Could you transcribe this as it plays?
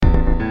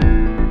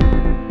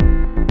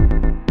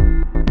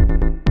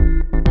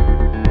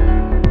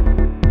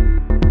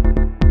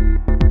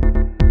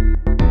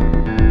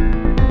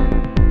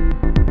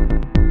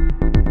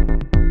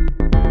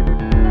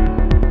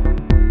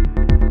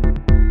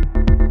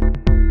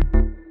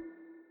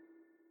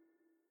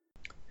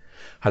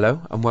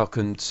Hello and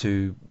welcome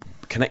to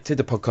Connected,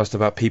 a podcast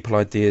about people,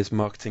 ideas,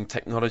 marketing,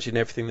 technology, and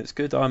everything that's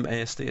good. I'm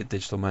ASD, a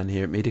digital man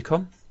here at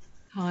MediaCom.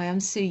 Hi,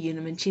 I'm Sue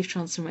Unum, Chief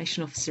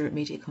Transformation Officer at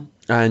MediaCom.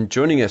 And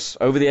joining us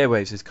over the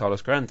airwaves is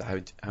Carlos Granda.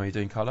 How are you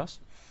doing, Carlos?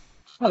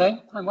 Hello,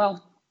 I'm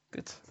well.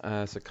 Good.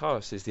 So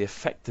Carlos is the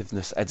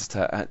effectiveness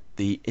editor at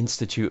the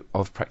Institute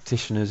of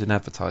Practitioners in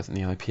Advertising,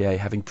 the IPA,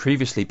 having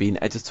previously been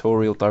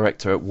editorial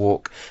director at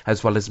Walk,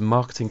 as well as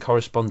marketing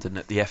correspondent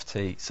at the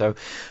FT. So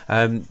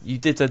you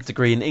did a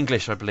degree in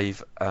English, I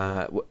believe,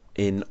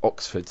 in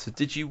Oxford. So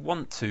did you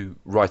want to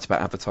write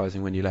about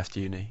advertising when you left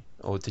uni,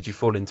 or did you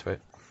fall into it?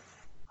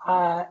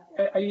 I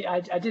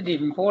didn't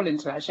even fall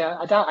into it, actually.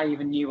 I doubt I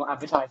even knew what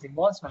advertising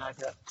was when I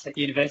was at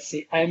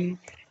university.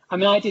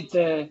 I did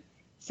the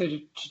sort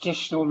of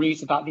traditional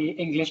route about the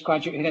English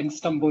graduate who then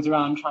stumbled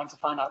around trying to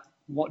find out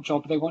what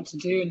job they want to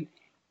do, and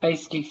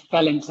basically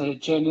fell into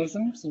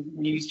journalism, so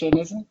news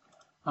journalism,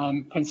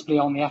 principally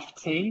on the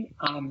FT,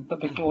 but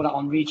before that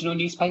on regional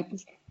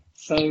newspapers.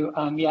 So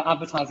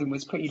advertising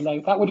was pretty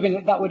low. That would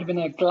have been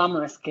a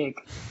glamorous gig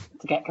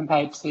to get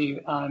compared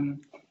to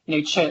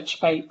church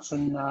fetes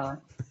and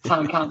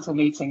town council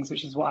meetings,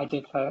 which is what I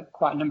did for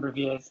quite a number of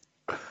years.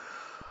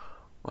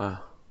 Wow,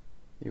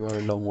 you are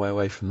a long way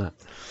away from that.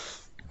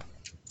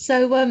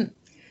 So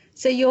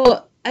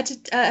you're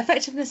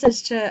effectiveness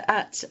editor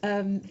at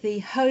the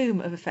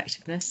home of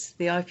effectiveness,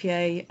 the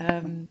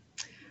IPA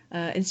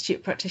Institute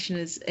of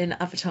Practitioners in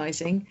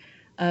Advertising,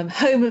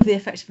 home of the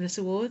Effectiveness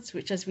Awards,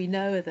 which, as we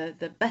know, are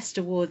the best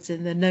awards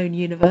in the known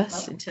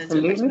universe in terms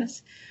of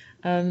effectiveness.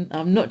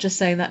 I'm not just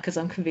saying that because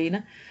I'm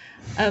convener.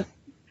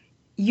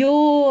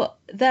 You're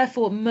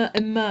therefore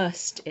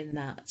immersed in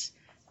that.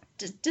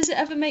 Does it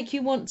ever make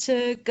you want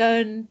to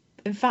go and,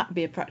 in fact,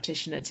 be a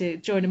practitioner, to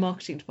join a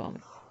marketing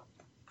department?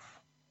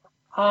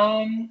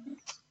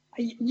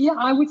 Yeah,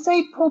 I would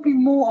say probably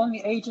more on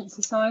the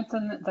agency side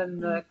than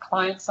the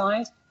client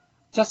side,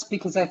 just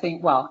because I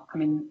think,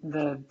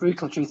 the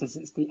brutal truth is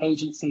it's the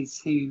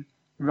agencies who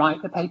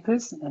write the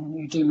papers and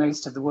who do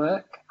most of the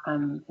work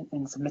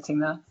in submitting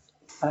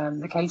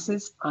the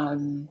cases.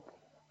 And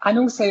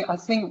also, I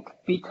think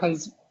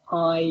because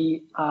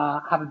I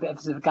have a bit of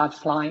a sort of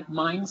gadfly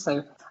mind,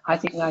 so I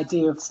think the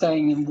idea of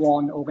staying in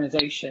one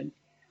organisation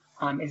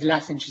is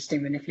less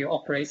interesting than if you're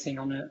operating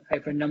on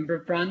over a number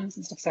of brands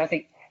and stuff. So I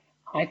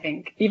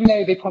think even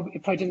though it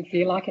probably didn't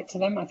feel like it to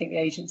them, I think the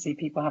agency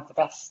people have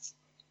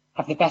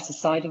the better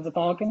side of the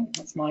bargain.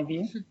 That's my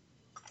view.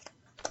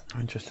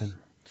 Interesting.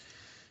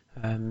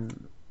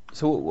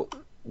 So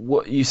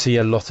what you see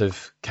a lot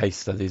of case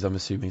studies, I'm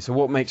assuming. So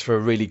what makes for a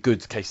really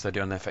good case study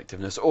on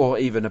effectiveness, or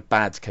even a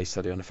bad case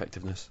study on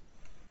effectiveness?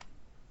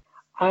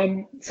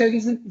 So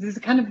there's a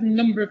kind of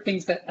number of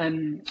things that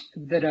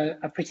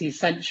are pretty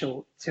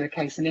essential to a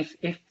case, and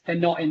if they're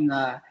not in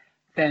there,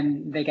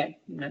 then they get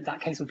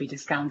that case will be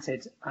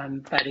discounted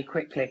fairly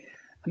quickly.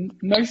 And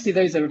mostly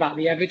those are about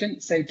the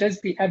evidence. So does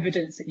the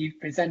evidence that you've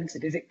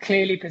presented, is it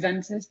clearly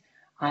presented?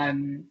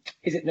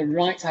 Is it the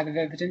right type of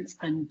evidence?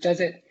 And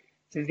does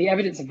the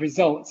evidence of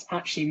results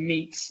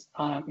actually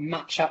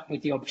match up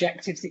with the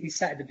objectives that you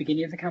set at the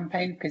beginning of the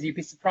campaign? Because you'd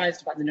be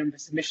surprised about the number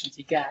of submissions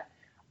you get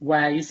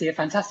where you see a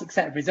fantastic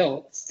set of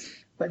results,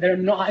 but they're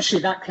not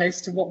actually that close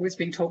to what was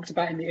being talked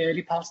about in the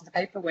early part of the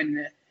paper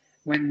when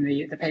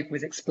the paper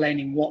was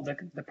explaining what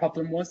the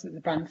problem was that the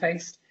brand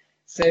faced.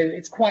 So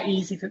it's quite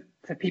easy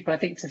for people, I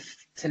think,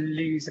 to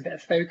lose a bit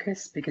of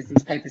focus because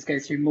these papers go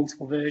through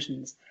multiple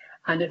versions.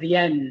 And at the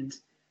end,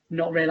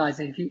 not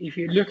realizing if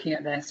you're looking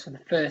at this for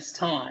the first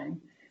time,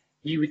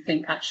 you would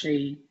think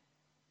actually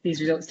these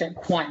results don't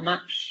quite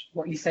match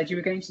what you said you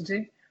were going to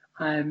do.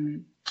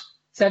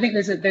 So I think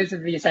those are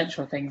the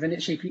essential things. And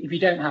actually, if you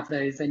don't have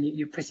those, then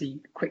you're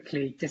pretty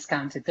quickly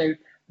discounted. Though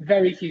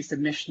very few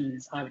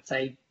submissions, I would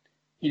say,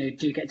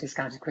 do get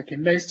discounted quickly.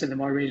 Most of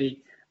them are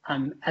really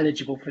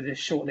eligible for the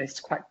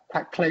shortlist,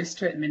 quite close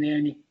to it. I mean, they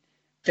only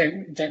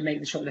don't make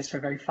the shortlist for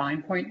very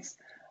fine points.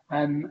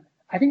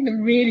 I think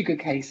the really good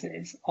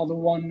cases are the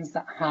ones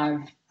that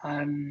have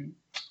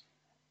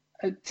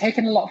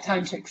taken a lot of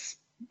time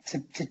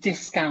to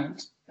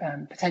discount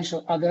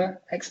potential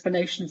other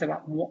explanations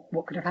about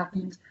what could have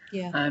happened.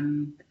 Yeah.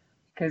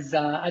 Because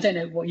I don't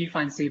know what you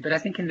find, Sue, but I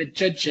think in the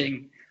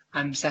judging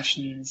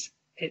sessions,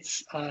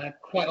 it's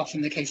quite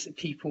often the case that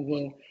people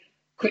will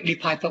quickly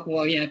pipe up,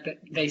 but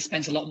they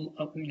spent a lot,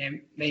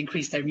 they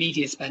increased their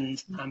media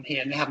spend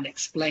here and they haven't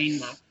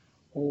explained that.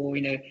 Or,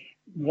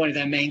 one of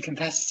their main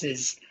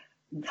competitors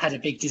had a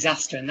big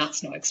disaster and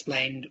that's not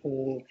explained,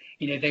 or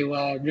they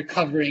were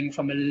recovering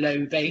from a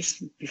low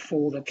base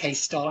before the case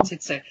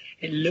started, so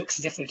it looks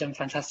as if they've done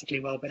fantastically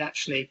well, but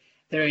actually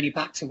they're only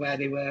back to where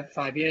they were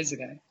 5 years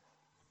ago.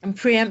 And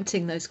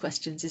preempting those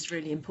questions is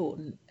really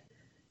important.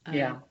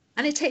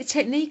 And it takes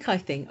technique, I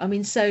think. I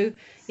mean, so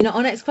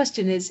our next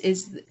question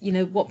is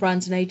what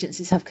brands and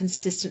agencies have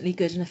consistently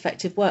good and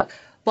effective work.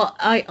 But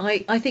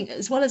I think,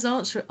 as well as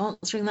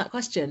answering that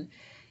question,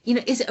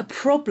 is it a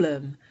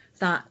problem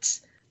that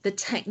the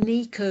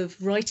technique of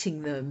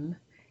writing them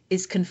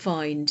is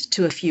confined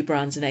to a few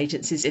brands and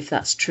agencies, if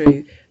that's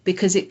true,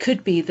 because it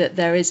could be that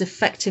there is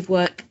effective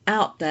work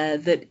out there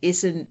that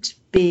isn't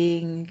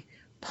making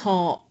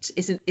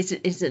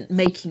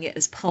it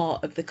as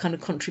part of the kind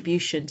of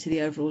contribution to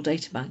the overall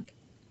data bank.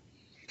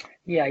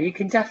 Yeah, you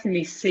can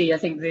definitely see, I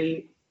think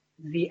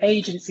the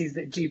agencies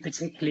that do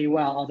particularly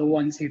well are the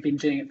ones who've been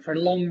doing it for a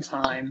long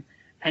time,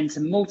 enter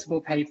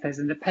multiple papers,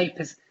 and the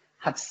papers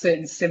have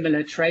certain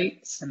similar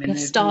traits. I mean,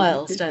 there's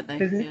styles, don't they?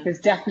 There's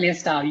definitely a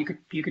style. You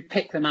could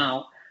pick them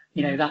out.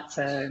 You know, that's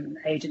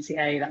agency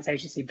A, that's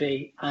agency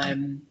B,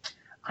 and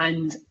I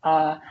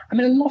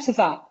mean, a lot of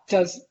that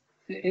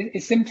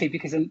is simply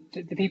because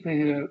the people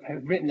who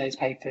have written those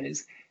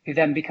papers, who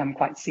then become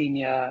quite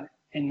senior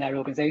in their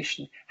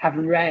organisation, have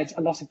read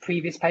a lot of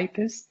previous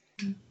papers.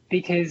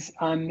 Because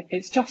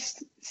it's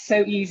just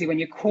so easy when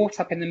you're caught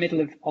up in the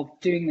middle of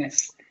doing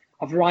this,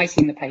 of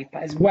writing the paper,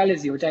 as well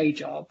as your day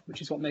job,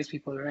 which is what most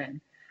people are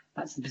in.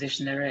 That's the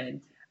position they're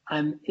in.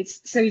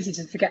 It's so easy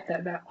to forget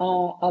that there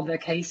are other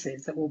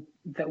cases that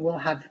will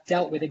have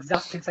dealt with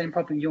exactly the same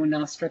problem you're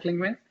now struggling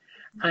with.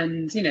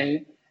 And, you know,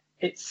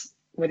 it's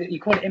whether you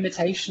call it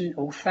imitation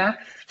or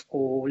theft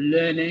or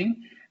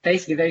learning,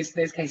 basically those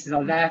cases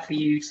are there for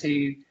you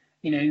to,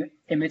 you know,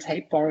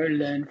 imitate, borrow,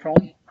 learn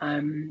from.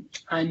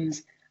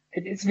 And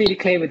it's really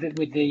clear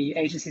with the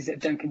agencies that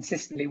have done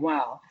consistently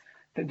well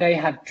that they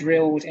have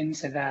drilled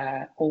into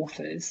their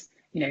authors,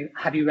 you know,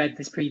 have you read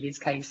this previous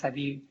case? Have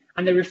you?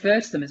 And they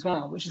refer to them as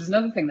well, which is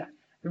another thing that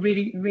a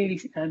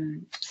really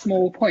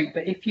small point.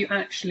 But if you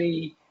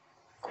actually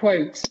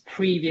quote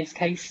previous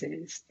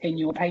cases in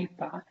your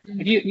paper,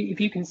 if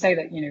you can say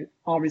that, you know,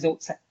 our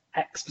results are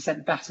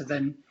X% better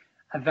than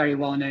a very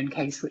well-known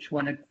case which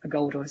won a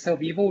gold or a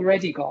silver, you've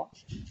already got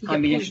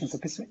ammunition for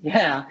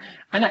yeah.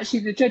 And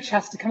actually the judge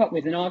has to come up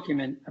with an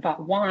argument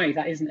about why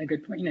that isn't a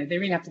good point. You know, they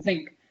really have to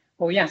think,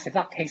 well, yes, if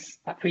that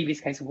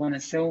previous case won a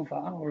silver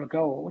or a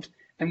gold,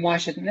 then why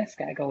shouldn't this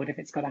get a gold if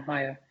it's got a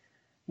higher,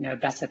 you know,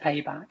 better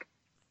payback?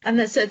 And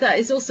that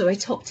is also a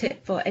top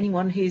tip for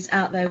anyone who's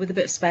out there with a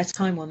bit of spare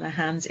time on their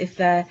hands. If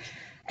their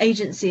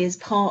agency is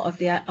part of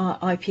the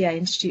IPA,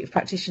 Institute of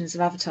Practitioners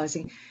of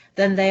Advertising,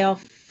 then they are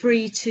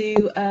free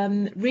to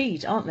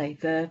read, aren't they,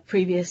 the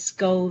previous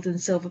gold and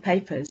silver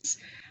papers.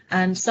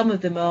 And some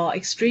of them are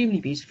extremely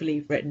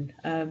beautifully written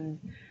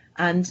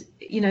and,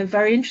 you know,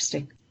 very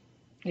interesting.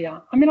 Yeah,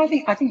 I mean, I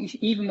think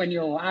even when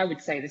I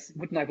would say this,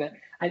 wouldn't I? But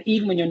and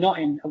even when you're not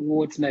in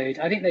awards mode,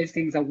 I think those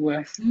things are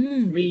worth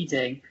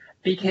reading,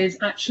 because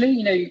actually,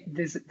 you know,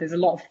 there's a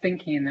lot of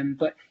thinking in them,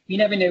 but you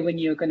never know when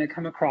you're going to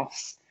come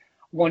across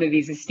one of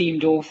these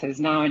esteemed authors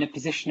now in a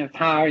position of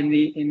power in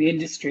the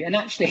industry. And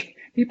actually,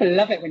 people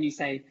love it when you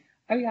say,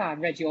 "Oh yeah, I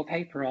read your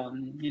paper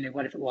on, you know,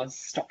 what if it was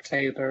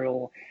Stocktober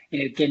or,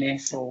 you know,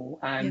 Guinness or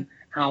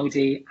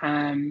Audi."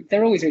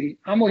 They're always really,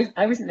 I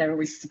wasn't there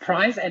always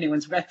surprised that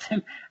anyone's read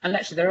them, and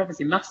actually they're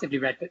obviously massively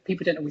read, but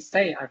people don't always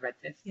say I've read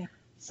this. Yeah.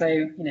 So,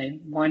 you know,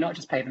 why not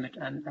just pay them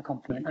a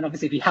compliment? And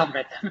obviously if you have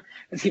read them,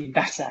 it's even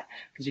better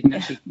because you can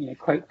actually, you know,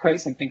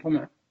 quote something from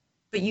it.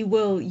 But you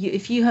will,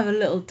 if you have a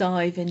little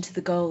dive into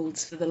the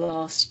golds for the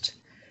last,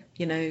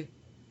 you know,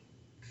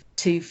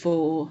 2,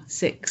 4,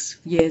 6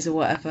 years or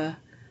whatever,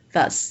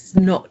 that's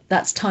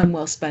time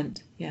well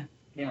spent. Yeah.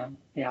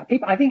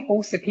 I think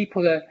also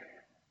people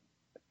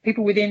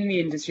within the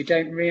industry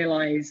don't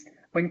realise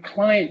when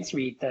clients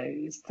read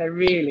those, they're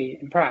really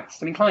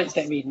impressed. I mean, clients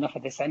don't read enough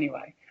of this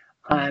anyway,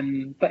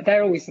 but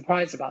they're always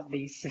surprised about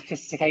the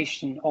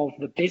sophistication of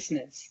the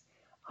business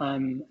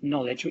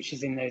knowledge which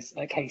is in those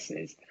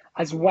cases,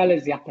 as well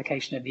as the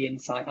application of the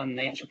insight and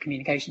the actual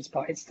communications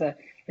part. It's the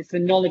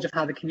knowledge of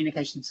how the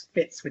communications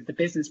fits with the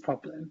business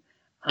problem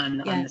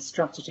and the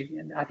strategy.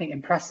 And I think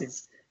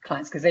impresses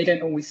clients because they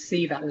don't always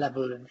see that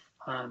level of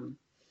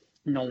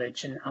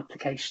knowledge and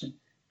application.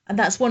 And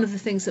that's one of the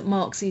things that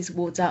marks these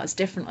awards out as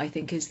different, I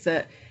think, is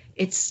that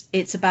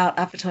it's about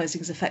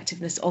advertising's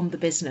effectiveness on the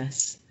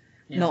business,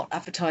 not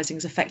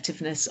advertising's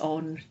effectiveness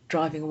on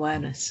driving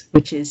awareness,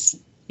 which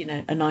is, you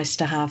know, a nice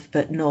to have,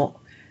 but not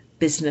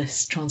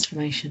business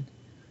transformation.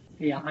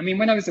 Yeah, I mean,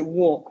 when I was at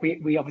Walk,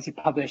 we obviously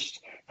published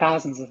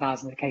thousands and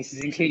thousands of cases,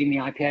 including the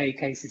IPA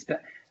cases,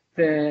 but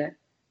there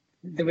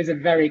was a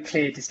very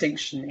clear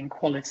distinction in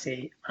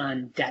quality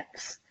and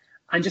depth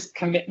and just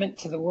commitment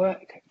to the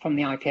work from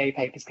the IPA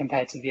papers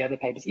compared to the other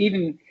papers.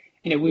 Even,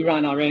 you know, we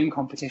ran our own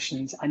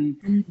competitions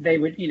and they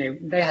would, you know,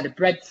 they had a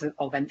breadth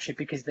of entry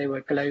because they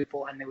were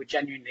global and they were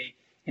genuinely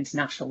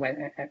international,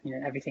 where, you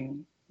know,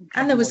 everything.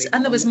 And there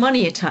was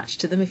money attached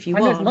to them if you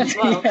won.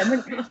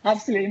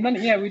 Absolutely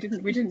money. Yeah, we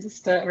didn't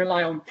just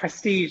rely on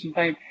prestige and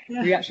fame.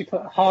 Yeah. We actually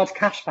put hard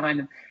cash behind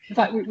them. In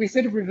fact, we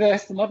sort of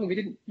reversed the model. We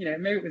didn't, you know,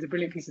 maybe it was a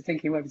brilliant piece of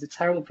thinking, or it was a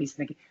terrible piece of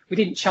thinking. We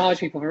didn't charge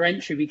people for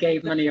entry. We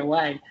gave money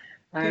away.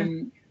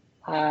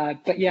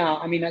 But yeah,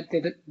 I mean,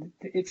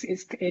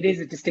 it is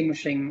a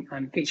distinguishing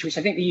feature, which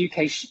I think the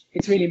UK,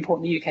 it's really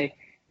important the UK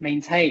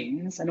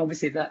maintains, and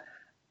obviously that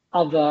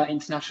other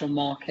international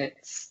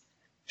markets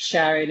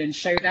share it and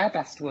show their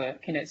best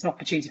work. You know, it's an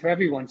opportunity for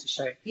everyone to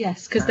show.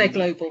 Yes, because they're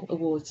global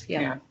awards.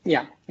 Yeah.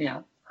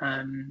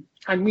 And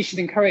we should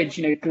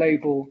encourage,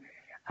 global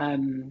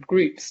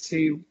groups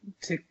to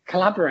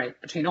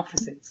collaborate between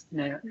offices.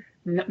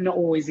 Not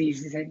always the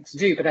easy thing to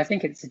do, but I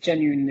think it's a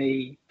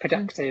genuinely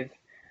productive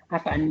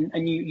effort,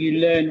 and you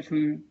learn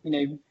from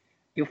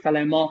your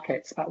fellow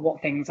markets about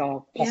what things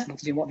are possible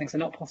to do, what things are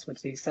not possible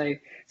to do. So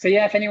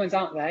yeah, if anyone's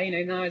out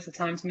there, now is the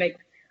time to make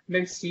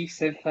most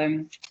use of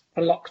the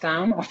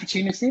lockdown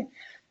opportunity.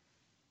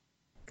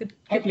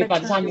 Hopefully by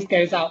the time this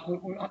goes out,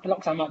 the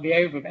lockdown might be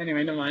over, but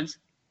anyway, never mind.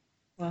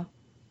 Well,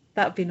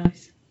 that would be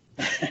nice.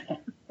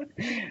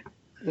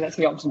 Let's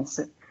be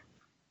optimistic.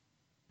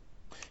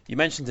 You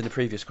mentioned in the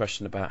previous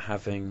question about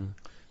having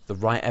the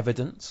right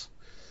evidence.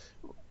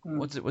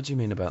 What do you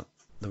mean about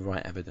the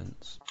right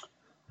evidence?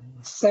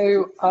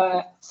 So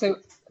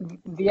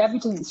the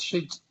evidence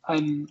should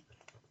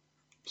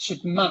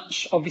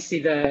match, obviously,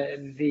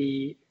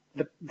 the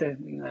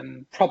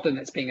problem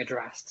that's being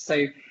addressed.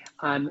 So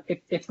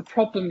if the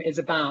problem is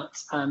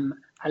about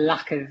a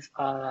lack of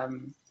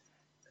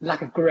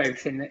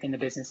growth in the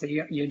business, that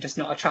you're just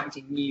not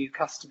attracting new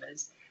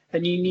customers,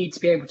 then you need to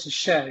be able to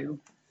show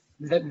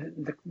that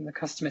the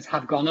customers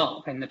have gone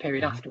up in the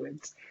period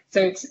afterwards.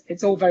 So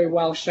it's all very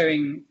well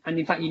showing, and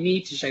in fact you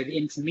need to show the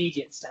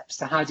intermediate steps.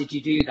 So how did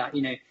you do that?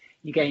 You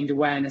gained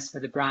awareness for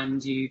the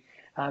brand, you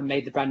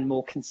made the brand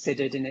more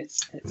considered in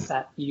its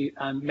set, you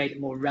made it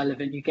more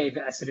relevant, you gave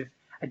it a sort of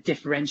a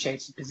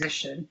differentiated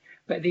position.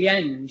 But at the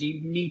end,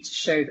 you need to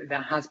show that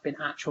there has been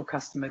actual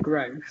customer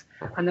growth,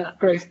 and that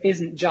growth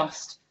isn't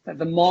just that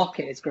the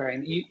market is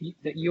growing,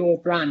 that your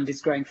brand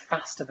is growing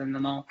faster than the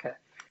market.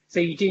 So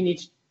you do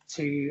need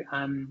to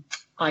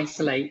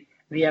isolate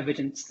the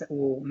evidence that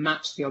will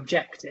match the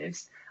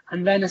objectives.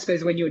 And then I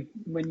suppose when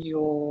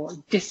you're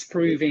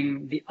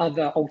disproving the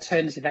other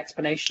alternative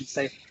explanations,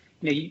 so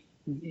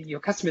your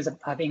customers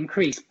have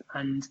increased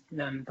and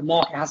the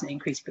market hasn't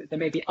increased, but there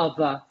may be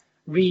other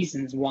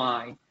reasons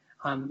why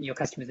your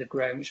customers have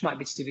grown, which might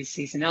be to do with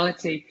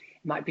seasonality,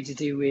 it might be to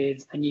do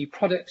with a new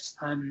product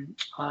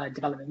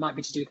development, it might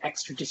be to do with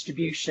extra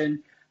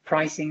distribution,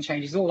 pricing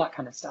changes, all that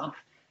kind of stuff.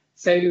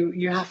 So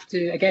you have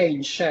to,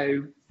 again,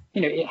 show,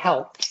 it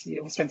helps,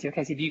 it will strengthen your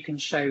case if you can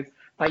show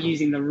by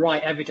using the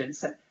right evidence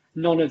that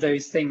none of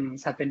those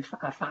things have been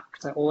a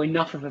factor or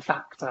enough of a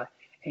factor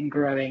in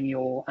growing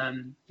your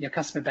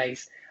customer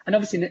base. And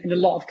obviously in a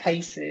lot of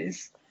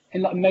cases,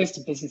 in most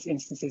of business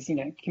instances,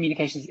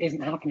 communications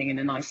isn't happening in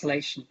an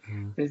isolation.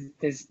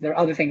 There are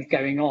other things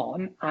going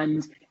on,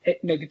 and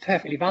it may be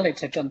perfectly valid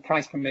to have done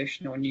price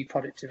promotion or new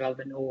product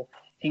development or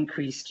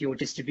increased your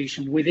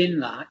distribution within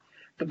that.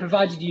 But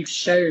provided you've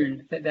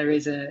shown that there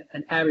is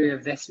an area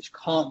of this which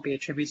can't be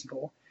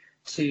attributable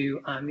to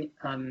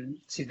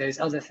those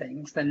other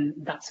things, then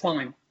that's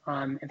fine.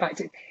 In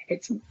fact,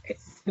 it's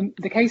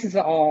the cases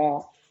that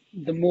are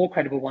the more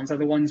credible ones are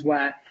the ones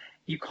where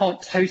you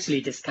can't totally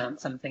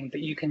discount something,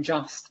 but you can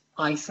just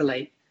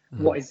isolate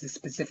what is the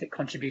specific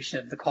contribution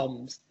of the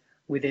comms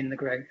within the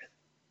growth.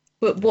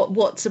 But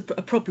what's a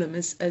problem,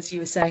 as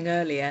you were saying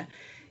earlier,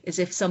 is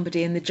if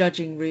somebody in the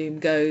judging room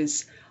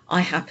goes,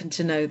 I happen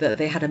to know that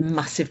they had a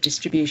massive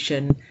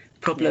distribution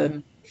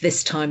problem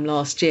this time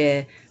last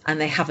year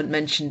and they haven't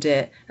mentioned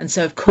it, and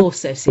so of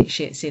course they've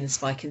seen a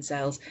spike in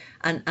sales,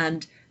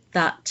 and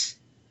that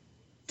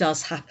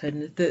does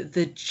happen.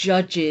 The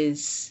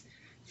judges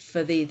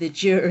for the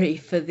jury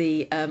for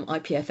the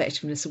IP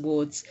Effectiveness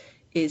Awards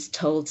is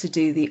told to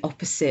do the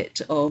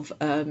opposite of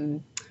a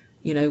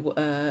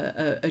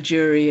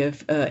jury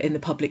of in the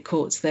public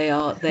courts. They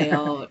are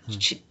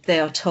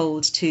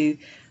told to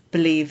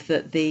believe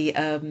that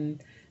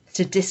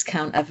to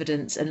discount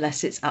evidence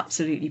unless it's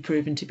absolutely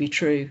proven to be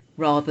true,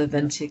 rather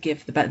than to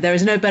give there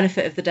is no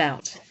benefit of the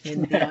doubt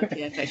in the IP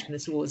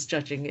Effectiveness Awards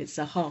judging. It's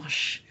a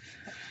harsh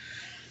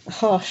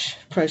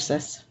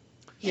process.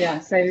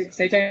 Yeah, so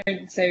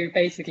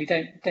basically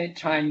don't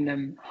try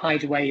and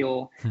hide away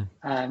your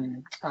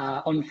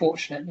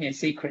unfortunate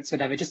secrets,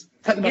 whatever. Just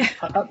put them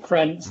up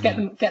front, get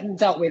them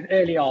dealt with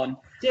early on,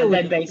 deal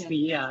with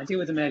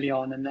them early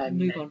on, and then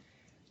move on.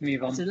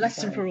 It's a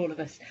lesson for all of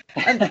us.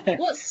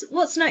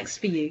 What's next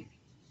for you?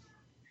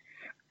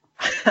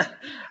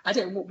 I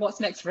don't know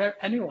what's next for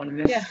anyone in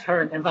this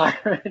current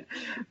environment.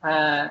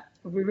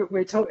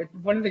 We're talking.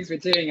 One of the things we're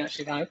doing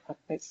actually now,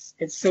 it's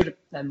sort of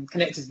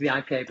connected to the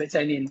IPA, but it's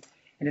only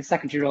in a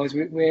secondary role. Is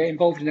we're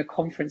involved in a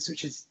conference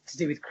which is to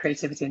do with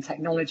creativity and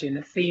technology, and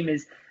the theme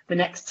is the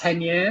next 10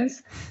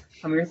 years.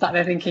 And we were sat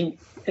there thinking,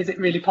 is it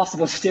really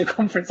possible to do a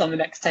conference on the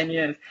next 10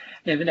 years?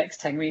 The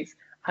next 10 weeks.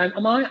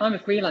 I'm a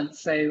freelance,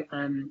 so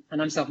and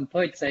I'm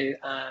self-employed, so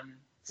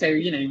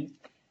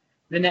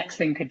the next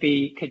thing could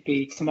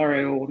be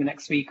tomorrow or the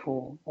next week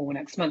or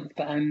next month.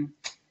 But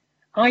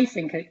I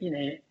think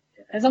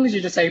as long as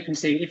you're just open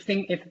to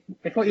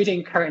if what you're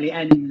doing currently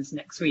ends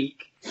next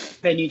week,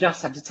 then you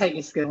just have to take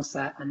your skill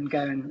set and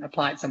go and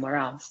apply it somewhere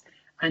else.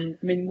 And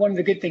I mean, one of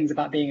the good things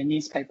about being a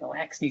newspaper or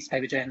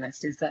ex-newspaper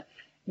journalist is that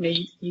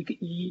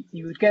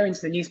you would go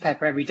into the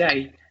newspaper every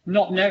day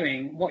not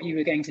knowing what you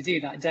were going to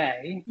do that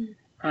day.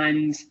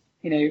 And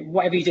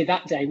whatever you did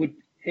that day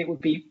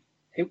would be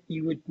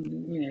you would,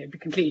 be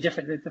completely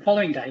different the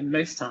following day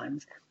most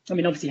times. I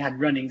mean, obviously you had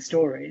running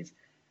stories,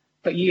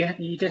 but you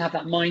did have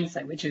that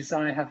mindset, which is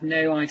I have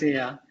no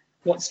idea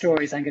what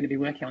stories I'm going to be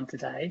working on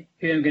today,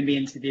 who I'm going to be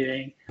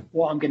interviewing,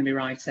 what I'm going to be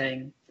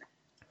writing,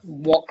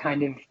 what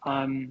kind of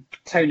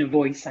tone of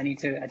voice I need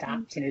to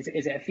adapt. Is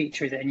it a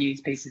feature? Is it a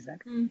news piece? Is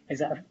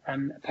it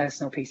a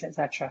personal piece,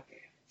 etc.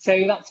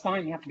 So that's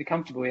fine. You have to be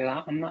comfortable with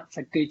that, and that's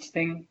a good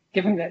thing.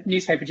 Given that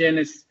newspaper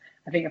journalists,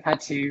 I think, have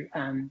had to,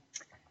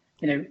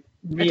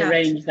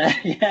 rearrange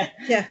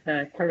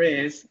their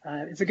careers.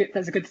 That's a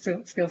good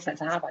skill set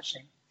to have,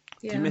 actually.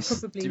 Yeah,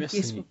 probably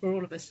useful for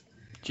all of us.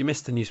 Do you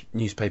miss the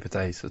newspaper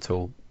days at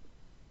all?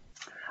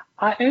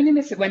 I only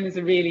miss it when there's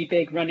a really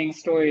big running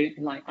story,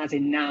 like as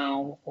in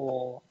now,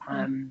 or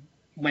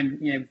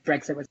when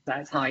Brexit was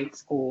at its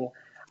height, or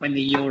when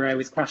the euro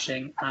was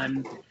crashing.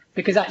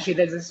 Because actually,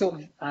 there's a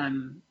sort of,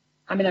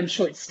 I'm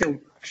sure it's still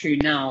true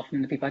now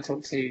from the people I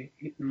talk to,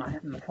 my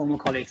former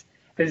colleagues.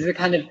 There's a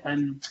kind of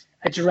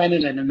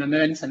adrenaline and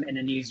momentum in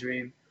a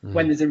newsroom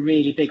when there's a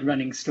really big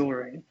running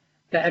story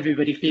that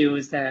everybody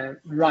feels they're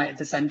right at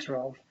the centre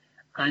of.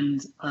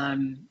 And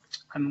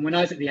when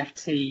I was at the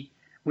FT,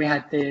 we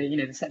had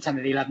the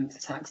September the 11th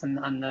attacks and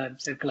the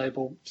sort of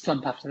global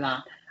slump after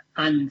that,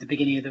 and the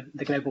beginning of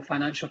the global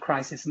financial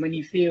crisis. And when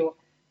you feel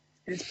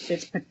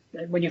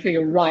when you feel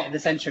you're right at the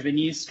centre of a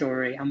news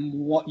story, and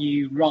what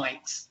you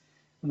write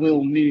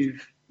will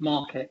move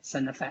markets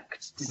and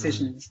affect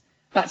decisions,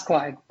 that's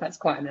quite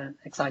an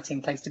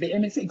exciting place to be.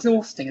 And it's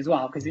exhausting as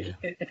well, because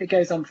if it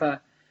goes on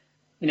for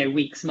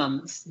weeks,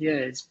 months,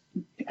 years,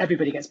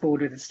 everybody gets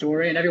bored with the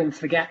story, and everyone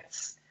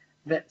forgets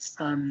that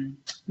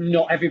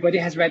not everybody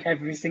has read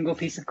every single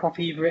piece of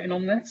copy you've written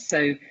on this.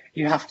 So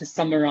you have to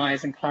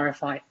summarize and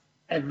clarify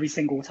every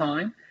single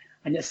time,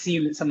 and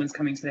assume that someone's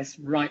coming to this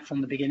right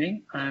from the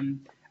beginning,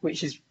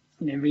 which is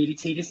really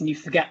tedious, and you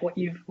forget what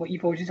you've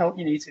already told.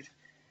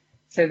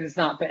 So there's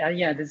that. But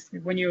there's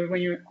when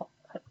you're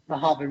at the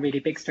heart of a really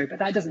big story, but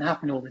that doesn't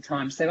happen all the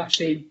time. So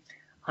actually,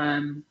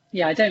 I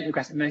don't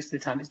regret it most of the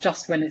time. It's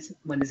just when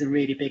there's a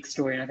really big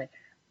story, and I think,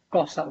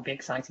 gosh, that would be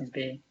exciting to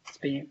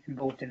be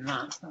involved in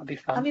that. That would be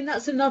fun. I mean,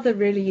 that's another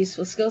really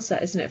useful skill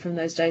set, isn't it, from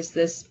those days?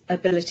 This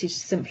ability to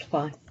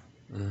simplify.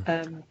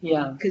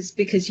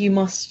 Because you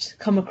must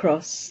come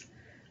across.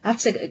 I have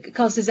to say,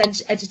 Carlos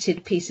has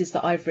edited pieces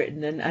that I've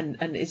written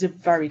and is a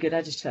very good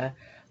editor,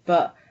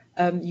 but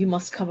you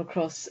must come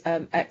across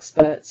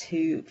experts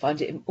who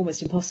find it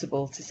almost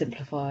impossible to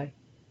simplify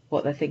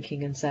what they're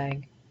thinking and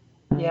saying.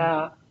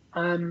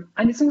 And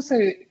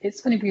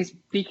it's funny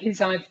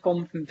because I've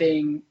gone from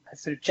being a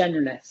sort of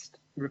generalist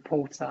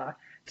reporter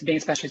to being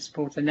a specialist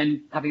reporter, and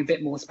then having a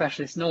bit more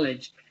specialist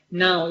knowledge.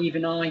 Now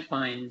even I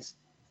find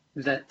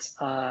that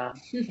I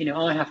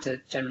have to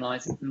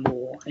generalize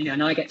more,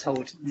 and I get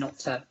told not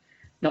to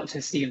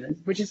assume that,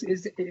 which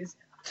is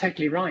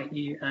totally right.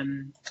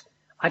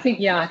 I think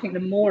the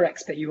more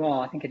expert you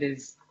are, I think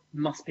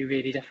must be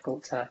really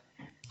difficult to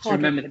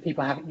remember that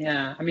people haven't.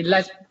 I mean,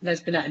 Les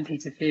Binet and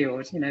Peter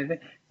Field, they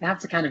have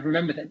to kind of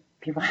remember that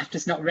people have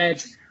just not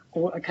read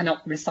or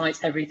cannot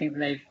recite everything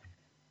that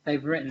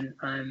they've written.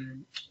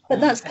 But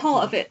that's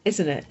part of it,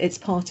 isn't it? It's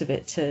part of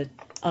it to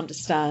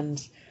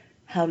understand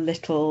how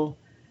little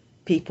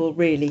people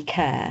really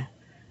care.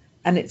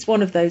 And it's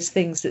one of those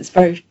things that's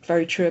very,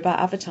 very true about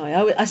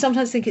advertising. I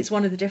sometimes think it's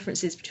one of the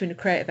differences between a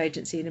creative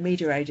agency and a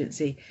media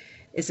agency,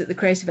 is that the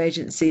creative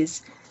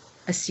agencies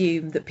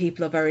assume that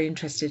people are very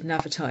interested in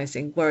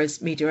advertising,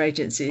 whereas media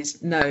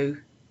agencies know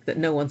that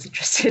no one's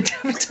interested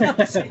in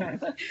advertising.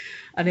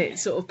 And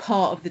it's sort of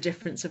part of the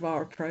difference of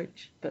our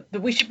approach. But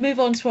we should move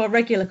on to our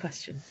regular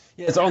question.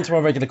 Yes, on to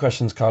our regular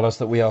questions, Carlos,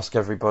 that we ask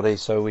everybody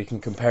so we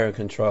can compare and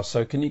contrast.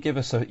 So can you give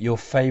us your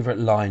favourite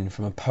line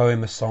from a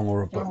poem, a song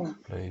or a book,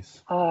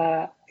 please?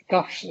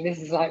 Gosh, this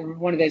is like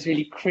one of those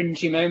really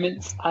cringy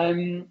moments.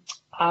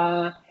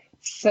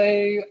 So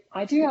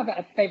I do have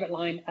a favourite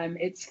line.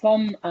 It's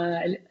from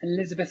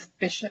Elizabeth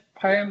Bishop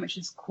poem, which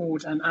is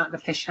called At the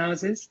Fish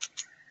Houses.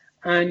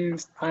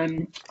 And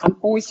I'm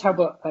always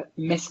terrible at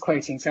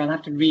misquoting, so I'll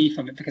have to read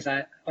from it because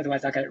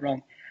otherwise I'll get it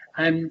wrong.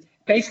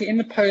 Basically, in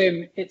the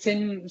poem, it's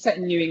set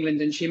in New England,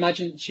 and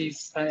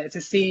it's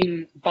a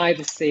scene by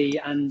the sea,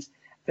 and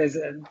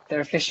there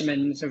are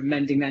fishermen sort of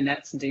mending their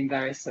nets and doing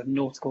various sort of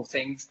nautical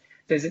things.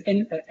 There's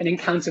an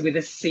encounter with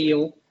a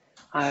seal,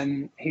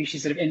 who she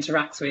sort of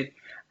interacts with,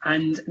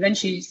 and then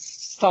she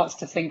starts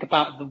to think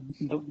about the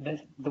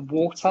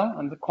water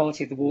and the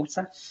quality of the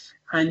water,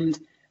 and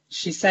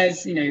she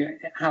says,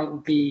 how it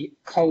would be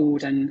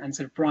cold and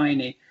sort of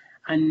briny.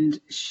 And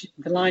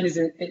the line is,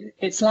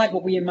 it's like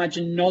what we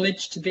imagine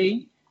knowledge to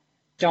be: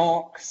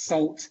 dark,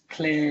 salt,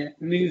 clear,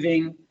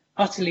 moving,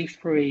 utterly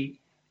free,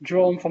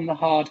 drawn from the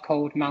hard,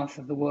 cold mouth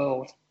of the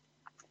world.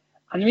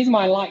 And the reason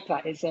why I like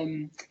that is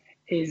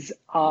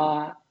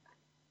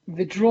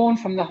the drawn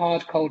from the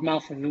hard, cold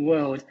mouth of the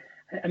world.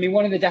 I mean,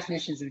 one of the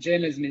definitions of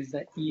journalism is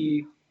that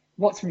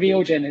what's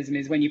real journalism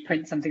is when you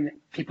print something that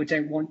people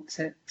don't want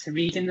to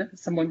read in, that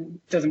someone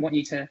doesn't want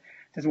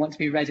to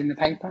be read in the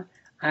paper.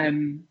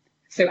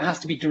 So it has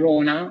to be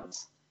drawn out.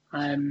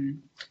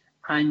 And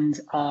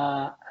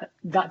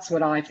that's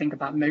what I think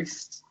about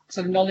most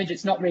sort of knowledge.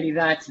 It's not really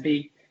there to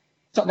be,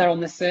 it's not there on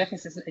the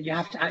surface. You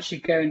have to actually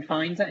go and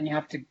find it, and you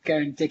have to go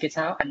and dig it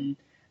out and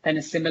then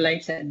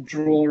assimilate it and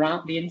draw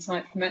out the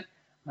insight from it.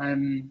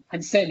 And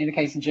certainly the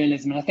case in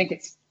journalism, and I think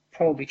it's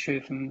probably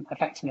true from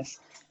effectiveness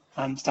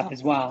stuff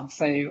as well.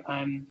 So,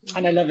 and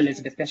I love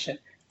Elizabeth Bishop.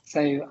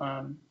 So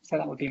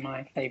that would be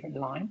my favourite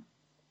line.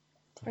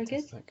 Very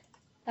good.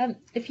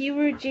 If you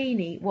were a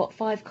genie, what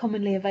 5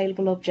 commonly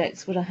available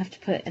objects would I have to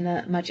put in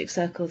a magic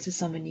circle to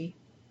summon you?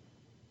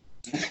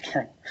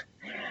 Okay.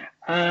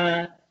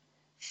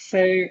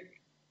 So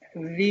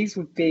these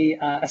would be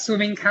a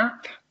swimming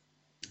cap.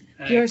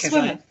 You're a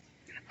swimmer?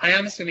 I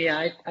am a swimmer,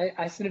 yeah.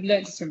 I sort of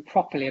learned to swim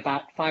properly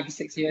about 5 or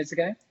 6 years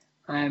ago.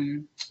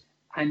 And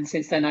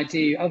since then I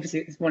do,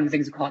 obviously it's one of the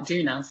things we can't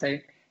do now. So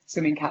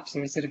swimming caps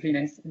are a sort of,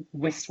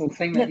 wistful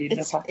thing that you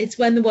look at. It's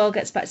when the world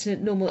gets back to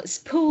normal. It's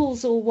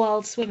pools or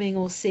wild swimming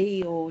or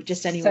sea or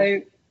just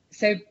anywhere.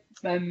 So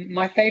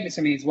my favourite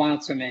swimming is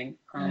wild swimming.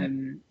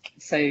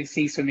 So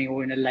sea swimming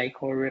or in a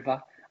lake or a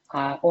river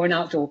or an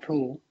outdoor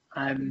pool.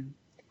 And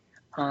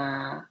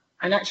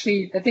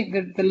actually, I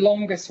think the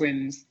longer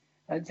swims,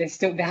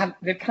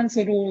 they've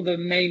cancelled all the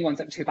main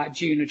ones up to about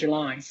June or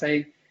July.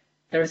 So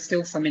there are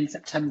still some in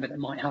September that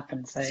might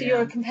happen. So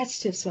you're a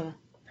competitive swimmer?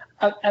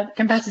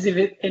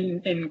 Competitive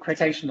in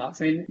quotation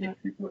marks. I mean,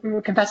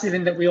 we're competitive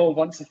in that we all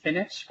want to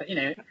finish, but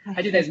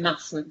I do those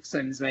mass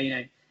swims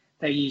where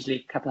they're usually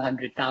a couple of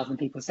 100,000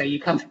 people. So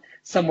you come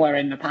somewhere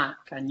in the pack,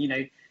 and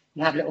you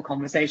have little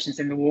conversations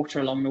in the water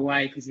along the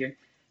way because you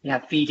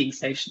have feeding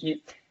station.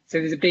 So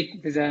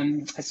there's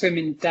a swim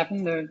in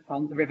Devon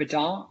on the River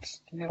Dart.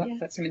 Do you know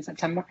that swim in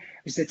September,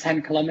 which is a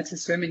 10-kilometre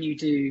swim, and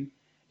you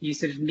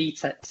sort of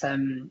meet at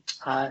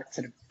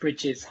sort of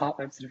bridges,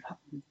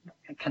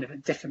 kind of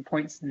at different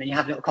points, and then you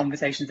have little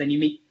conversations. Then you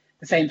meet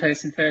the same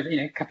person further,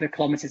 a couple of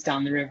kilometres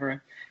down the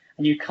river,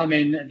 and you come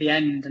in at the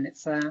end, and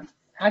it's. I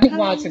think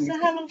wild swimming. So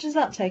how long does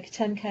that take? A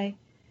 10k?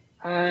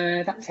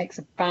 That takes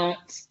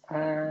about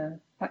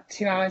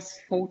 2 hours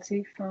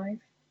 45,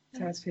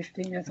 2 hours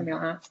 15, or something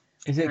like that.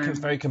 Is it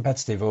very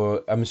competitive,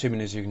 or I'm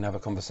assuming as you can have a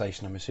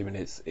conversation, I'm assuming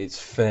it's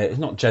fair. It's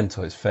not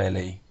gentle. It's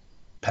fairly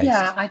paced.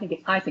 Yeah, I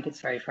think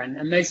it's very friendly.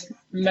 And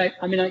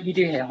you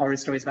do hear horror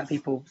stories about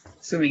people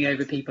swimming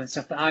over people and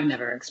stuff, but I've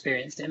never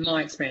experienced it. In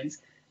my experience,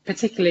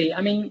 particularly,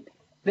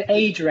 the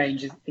age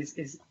range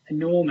is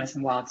enormous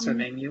in wild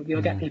swimming.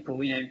 You'll get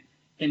people, in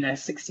their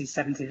 60s,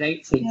 70s,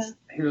 80s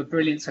who are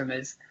brilliant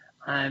swimmers,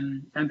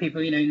 and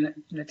people, in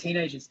the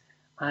teenagers.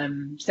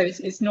 So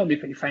it's normally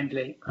pretty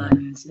friendly,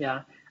 and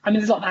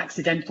there's a lot of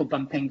accidental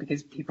bumping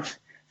because people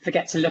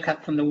forget to look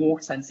up from the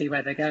water and see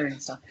where they're going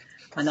and stuff.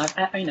 And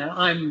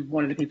I'm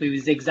one of the people who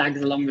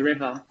zigzags along the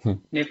river,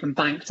 from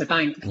bank to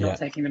bank, not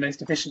taking the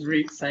most efficient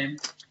route. So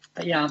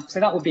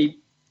that would be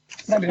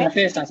my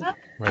first item.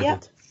 Very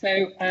good. So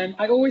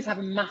I always have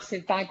a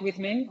massive bag with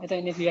me. I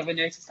don't know if you ever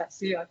noticed that,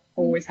 Sue. I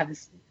always have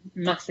this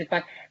massive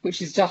bag,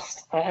 which is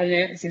just, I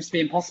know it seems to be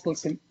impossible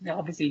to,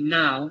 obviously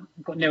now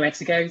I've got nowhere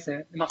to go,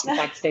 so the massive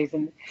bag stays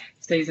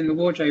in the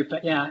wardrobe.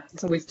 But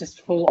it's always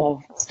just full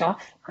of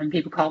stuff, and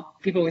people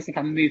always think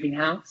I'm moving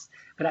house,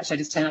 but actually I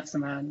just turn up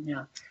somewhere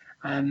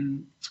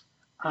and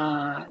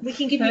we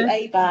can give you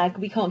a bag.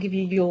 We can't give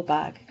you your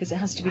bag because it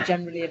has to be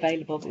generally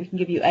available. But we can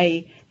give you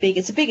a big.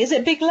 Is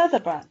it a big leather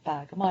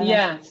bag? Am I?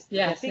 Yes.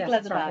 Big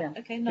leather bag. Right,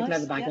 Okay, nice. Big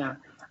leather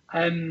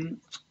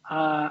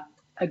bag.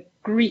 A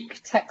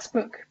Greek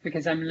textbook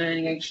because I'm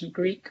learning ancient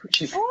Greek,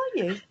 which is. Oh, are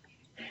you?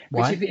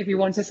 Why? If you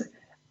want to.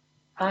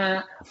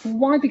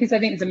 Why? Because I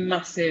think it's a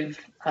massive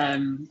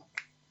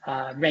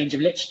range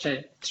of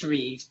literature to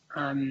read,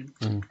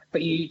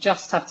 but you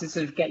just have to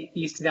sort of get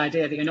used to the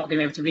idea that you're not going to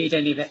be able to read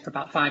any of it for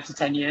about 5 to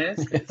 10 years.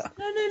 No,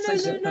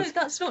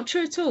 that's not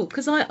true at all.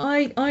 Because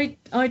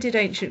I did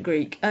ancient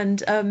Greek,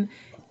 and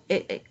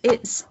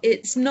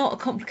it's not a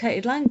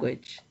complicated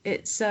language.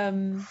 It's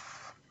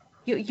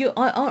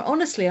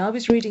honestly, I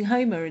was reading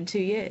Homer in 2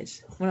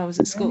 years when I was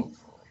at school.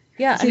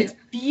 Yeah, and it's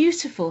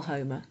beautiful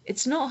Homer.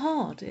 It's not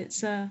hard.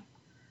 It's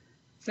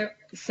So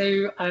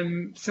I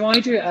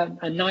do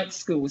a night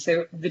school.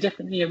 So the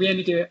different, we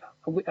only do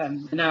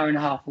an hour and a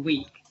half a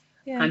week,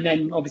 and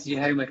then obviously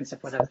do homework and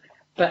stuff, whatever.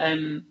 But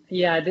I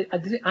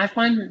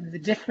find the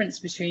difference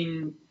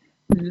between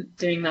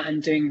doing that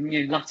and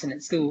doing Latin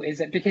at school is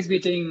that because we're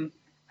doing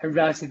a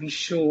relatively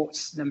short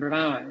number of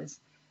hours,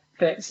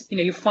 that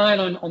you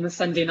file on the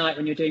Sunday night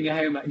when you're doing your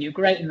homework and you're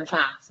great in the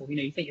class, or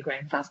you think you're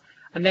great in the class,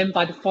 and then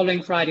by the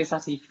following Friday or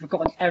Saturday you've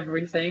forgotten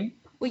everything.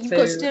 Well, you've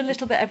got to do a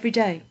little bit every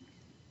day.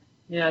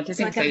 Yeah, I do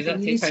think so.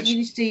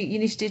 You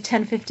need to do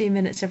 10, 15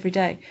 minutes every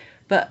day.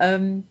 But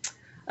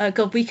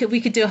God, we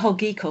could do a whole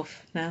geek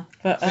off now.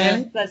 But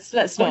really? let's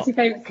not. What's your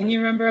favourite? Can you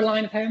remember a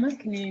line of Homer?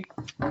 Can you?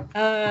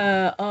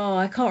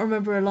 I can't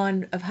remember a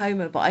line of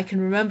Homer, but I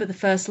can remember the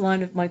first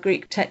line of my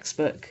Greek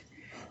textbook,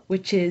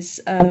 which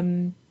is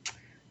Thrasymachus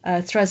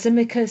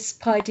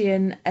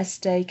Paidion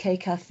Este Ke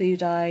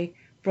Kathudai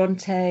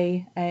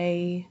Bronte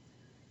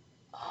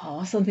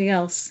something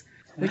else.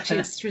 which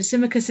is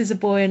Thrasymachus is a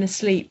boy and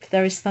asleep.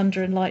 There is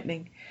thunder and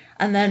lightning,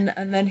 and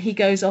then he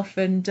goes off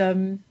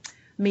and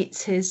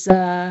meets his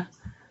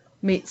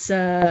meets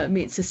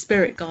a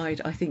spirit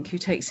guide, I think, who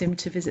takes him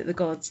to visit the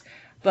gods.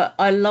 But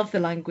I love the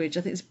language.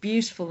 I think it's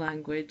beautiful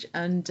language,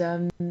 and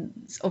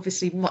it's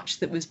obviously much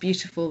that was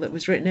beautiful that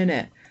was written in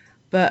it.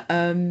 But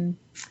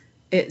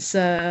it's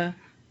not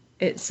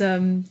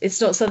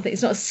something.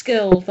 It's not a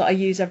skill that I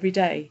use every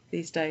day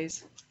these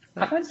days.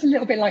 I find it's a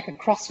little bit like a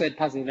crossword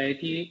puzzle, though.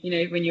 If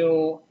when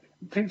you're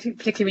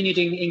particularly when you're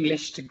doing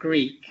English to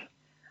Greek,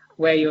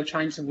 where you're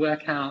trying to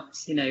work out,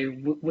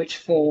 which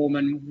form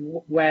and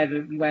where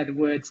the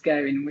words go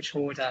in which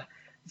order.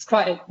 It's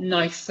quite a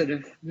nice sort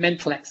of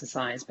mental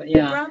exercise, but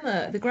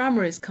yeah. The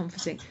grammar is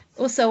comforting.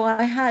 Also,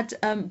 I had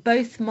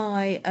both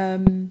my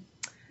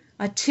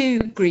I had two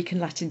Greek and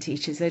Latin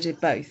teachers. They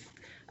did both,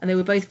 and they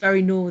were both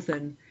very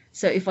northern.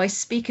 So if I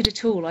speak it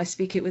at all, I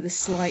speak it with a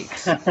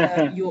slight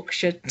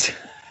Yorkshire.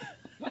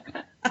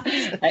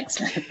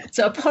 Excellent.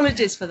 So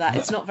apologies for that.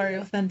 It's not very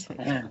authentic.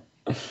 Yeah.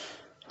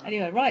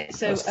 Anyway, right.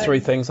 So that's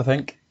three things, I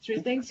think. Three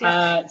things.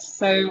 Yeah.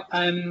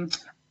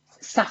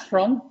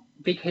 Saffron,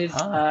 because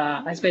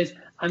I suppose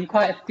I'm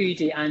quite a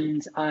foodie,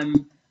 and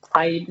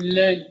I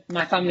learned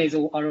my families are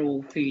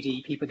all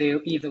foodie people. They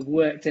either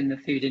worked in the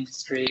food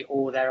industry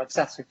or they're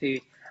obsessed with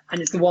food, and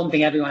it's the one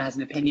thing everyone has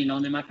an opinion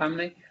on in my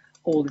family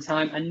all the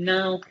time. And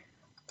now,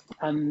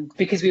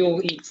 because we all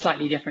eat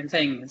slightly different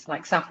things,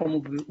 like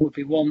saffron would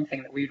be one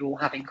thing that we'd all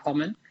have in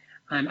common.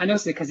 And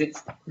also because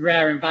it's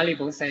rare and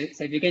valuable. So if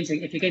you're going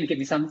to give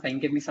me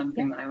something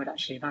that I would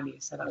actually value.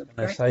 So that would be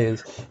great. I say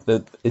is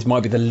that it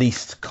might be the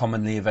least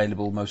commonly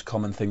available, most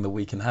common thing that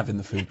we can have in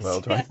the food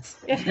world, right?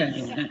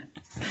 Yeah.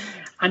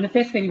 And the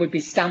fifth thing would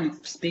be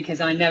stamps, because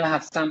I never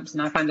have stamps,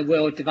 and I find the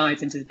world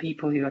divides into the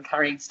people who are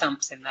carrying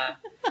stamps in their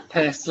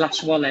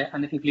purse/wallet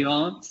and the people who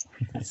aren't.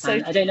 So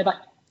I don't know about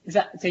is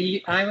that so.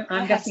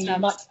 I'm guessing you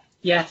might.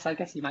 Yes, I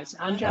guess you might.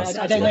 Andrew,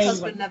 I don't know. My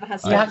husband never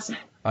has stamps.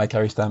 I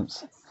carry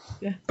stamps.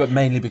 Yeah. But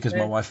mainly because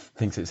my wife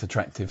thinks it's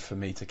attractive for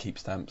me to keep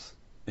stamps.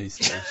 That's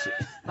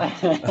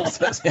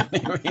the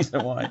only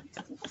reason why.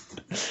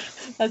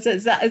 That's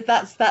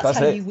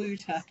how it. you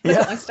wooed her.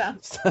 Yeah. My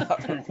stamps.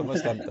 Put my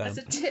stamp down. That's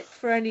a tip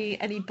for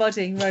any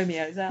budding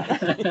Romeos out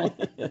there.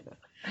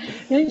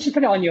 Yeah, you should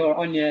put it on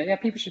your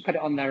people should put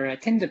it on their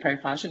Tinder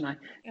profile, shouldn't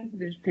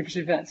they? People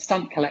should be a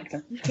stamp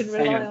collector. You can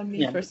rely on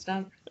me for a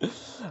stamp.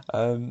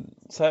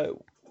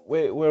 So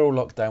we're all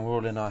locked down. We're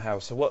all in our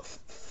house. So what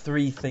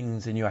three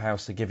things in your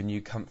house are giving you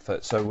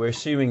comfort? So we're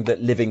assuming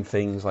that living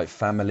things like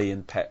family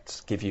and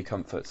pets give you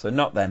comfort. So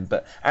not them,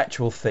 but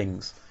actual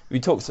things. We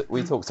talked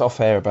off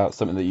air about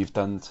something that you've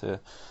done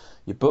to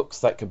your books.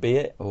 That could be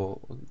it,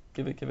 or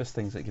give us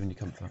things that are giving you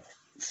comfort.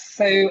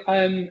 So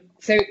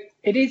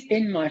it is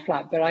in my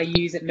flat, but I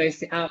use it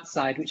mostly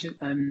outside. Which is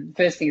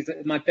first thing is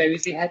my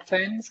Bose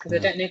headphones, because I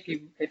don't know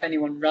if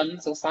anyone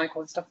runs or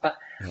cycles and stuff, but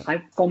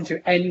I've gone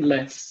through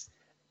endless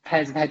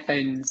pairs of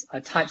headphones,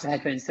 types of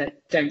headphones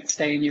that don't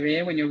stay in your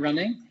ear when you're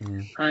running.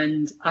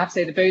 And I have to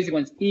say the Bose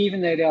ones,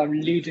 even though they are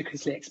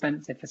ludicrously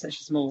expensive for such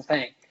a small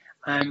thing,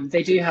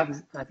 they do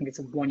have, I think it's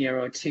a 1 year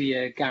or 2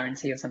 year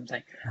guarantee or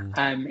something.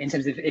 In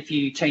terms of if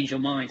you change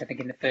your mind, I think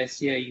in the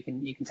first year you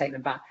can take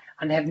them back,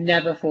 and they have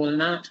never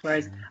fallen out.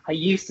 Whereas I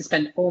used to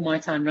spend all my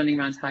time running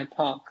around Hyde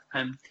Park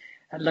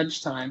at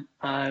lunchtime,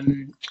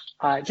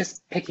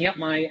 just picking up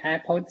my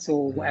AirPods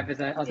or whatever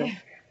the other.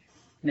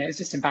 It's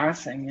just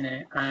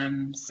embarrassing,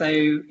 So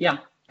yeah,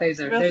 those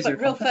are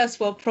real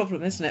first world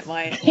problem, isn't it?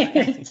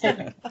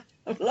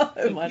 I've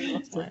lost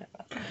my.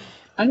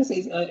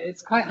 Honestly,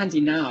 it's quite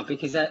handy now,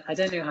 because I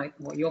don't know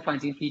what you're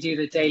finding if you do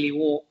the daily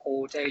walk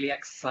or daily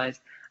exercise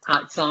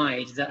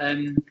outside.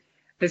 That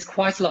there's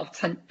quite a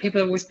lot of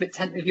people are always a bit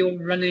if you're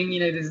running.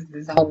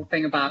 There's a whole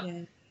thing about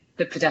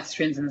the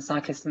pedestrians and the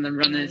cyclists and the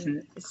runners,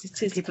 and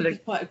people are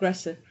quite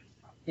aggressive.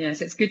 Yeah,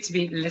 so it's good to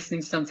be listening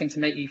to something to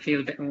make you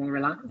feel a bit more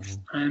relaxed.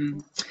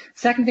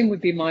 Second thing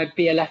would be my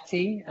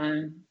Bialetti,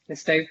 the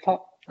stove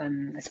pot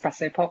and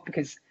espresso pot,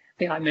 because I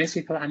think like most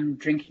people,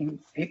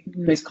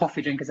 most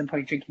coffee drinkers, I'm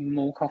probably drinking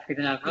more coffee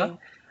than ever,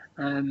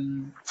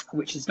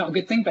 which is not a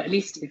good thing, but at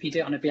least if you do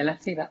it on a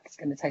Bialetti, that's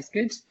going to taste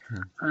good.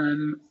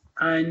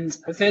 And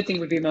the third thing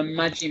would be my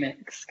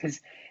Magimix,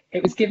 because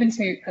it was given to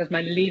me as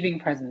my leaving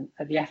present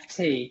at the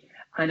FT.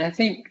 And I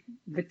think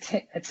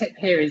a tip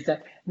here is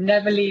that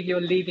never leave your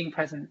leaving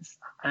presents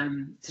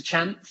to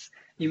chance.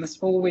 You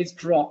must always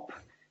drop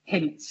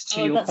hints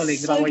to your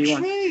colleagues about what you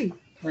want.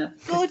 Yeah.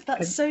 God,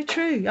 that's so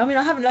true. I mean,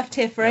 I haven't left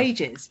here for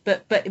ages,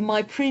 but in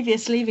my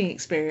previous leaving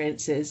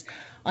experiences,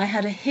 I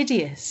had a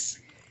hideous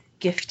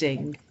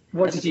gifting.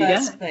 What did you get?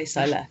 The first place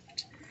I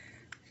left.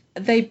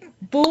 They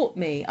bought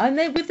me, and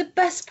they with the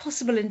best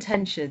possible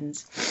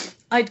intentions.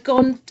 I'd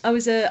gone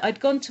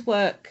to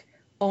work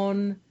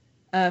on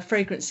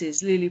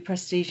fragrances, Lulu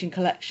Prestige and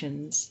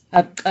Collections,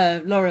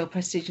 L'Oreal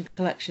Prestige and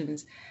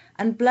Collections,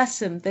 and bless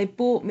them, they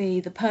bought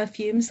me the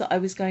perfumes that I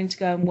was going to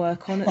go and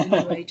work on at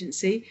the new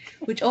agency,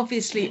 which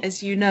obviously,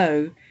 as you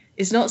know,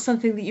 is not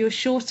something that you're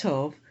short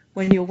of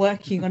when you're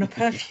working on a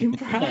perfume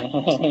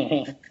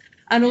brand.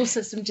 and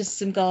also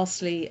some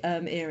ghastly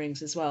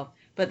earrings as well.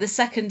 But the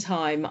second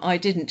time, I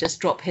didn't just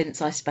drop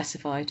hints; I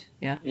specified.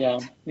 Yeah. Yeah.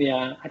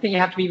 I think you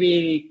have to be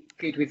really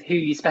good with who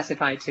you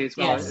specify to as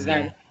well.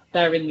 Yes.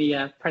 They're in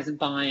the present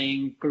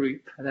buying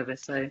group, whatever.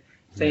 So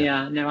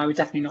yeah, no, I would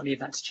definitely not leave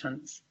that to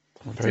chance.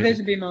 So those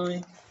would be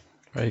my.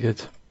 Very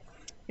good.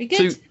 Very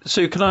good.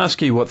 Sue, can I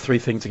ask you what 3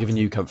 things are giving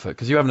you comfort?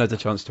 Because you haven't had a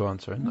chance to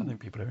answer, and I think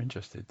people are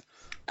interested.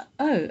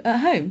 Oh, at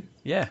home.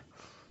 Yeah.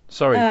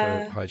 Sorry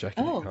for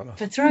hijacking it, Carla.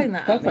 For throwing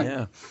that at me.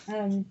 Yeah.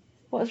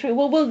 What's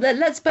well,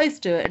 let's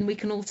both do it, and we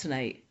can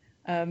alternate.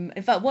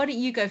 In fact, why don't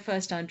you go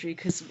first, Andrew?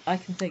 Because I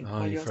can think. Oh,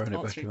 while you're you're throwing it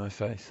back answering. in my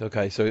face.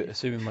 Okay, so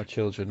assuming my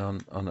children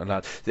aren't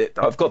allowed,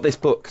 I've got this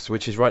book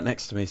which is right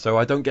next to me, so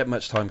I don't get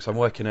much time because I'm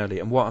working early.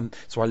 And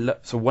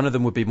so one of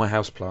them would be my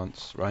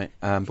houseplants, right?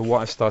 But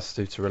what I've started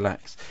to do to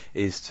relax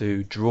is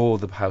to draw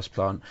the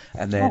houseplant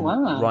and then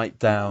write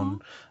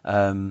down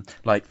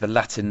like the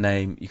Latin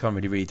name. You can't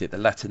really read it. The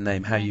Latin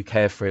name, how you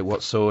care for it,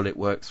 what soil it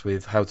works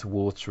with, how to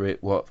water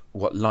it, what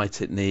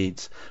light it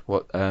needs,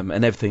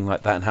 and everything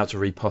like that, and how to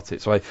repot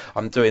it. So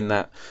I'm doing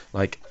that.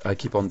 Like I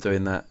keep on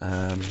doing that,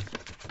 and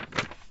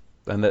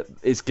that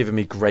it's given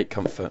me great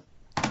comfort.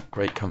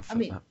 Great comfort. I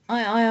mean,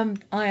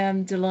 I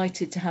am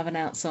delighted to have an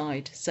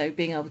outside. So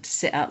being able to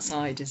sit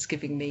outside is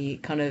giving me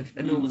kind of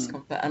enormous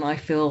comfort, and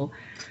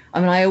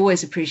I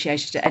always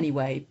appreciated it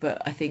anyway,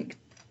 but I think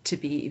to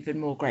be even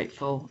more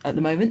grateful at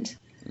the moment.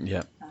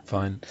 Yeah,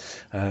 fine.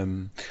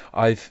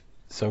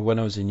 So when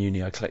I was in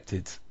uni, I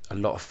collected a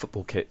lot of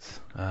football kits,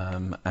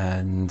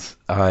 and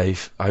I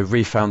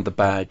refound the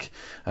bag,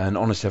 and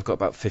honestly I've got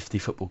about 50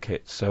 football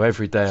kits, so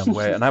every day I'm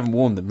wearing, and I haven't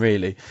worn them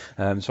really,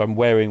 so I'm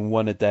wearing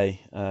one a day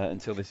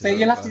until this is over.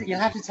 You'll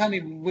have to tell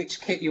me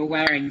which kit you're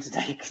wearing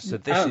today. So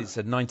this is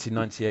a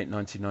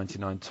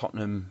 1998-1999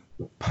 Tottenham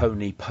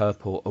Pony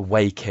purple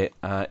away kit.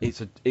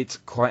 It's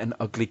quite an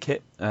ugly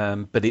kit,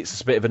 but it's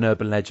a bit of an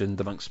urban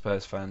legend amongst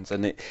Spurs fans,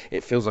 and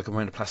it feels like I'm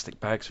wearing a plastic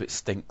bag, so it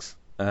stinks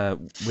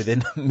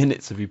within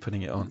minutes of you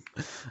putting it on.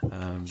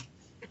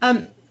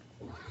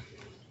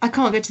 I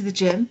can't go to the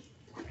gym.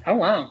 Oh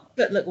wow!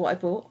 But look what I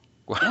bought.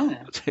 Wow.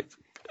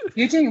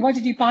 Why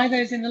did you buy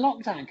those in the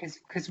lockdown?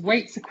 Because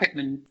weights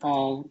equipment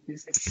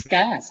is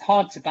scarce,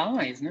 hard to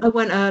buy, isn't it? I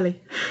went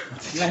early.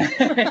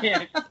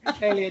 Yeah,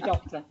 early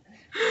adopter.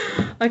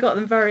 I got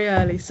them very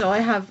early, so I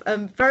have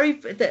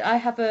I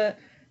have a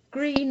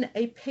green,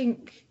 a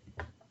pink,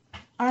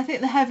 and I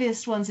think the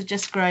heaviest ones are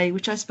just grey,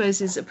 which I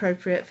suppose is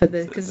appropriate for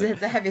because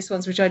the heaviest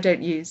ones, which I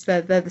don't use,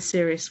 they're the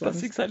serious ones.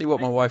 That's exactly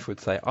what my wife would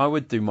say. I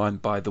would do mine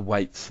by the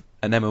weights,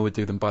 and Emma would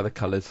do them by the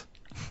colours.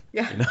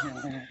 Yeah. You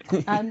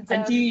know? And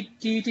do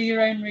you do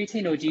your own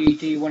routine, or do you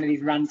do one of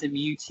these random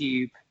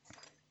YouTube?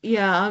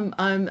 Yeah,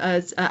 I'm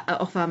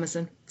off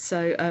Amazon.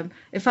 So,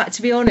 in fact,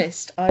 to be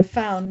honest, I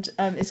found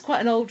it's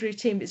quite an old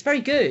routine, but it's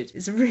very good.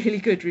 It's a really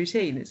good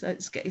routine.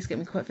 It's getting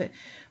me quite fit,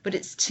 but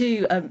it's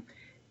two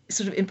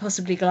sort of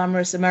impossibly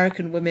glamorous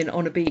American women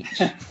on a beach,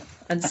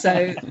 and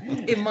so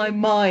in my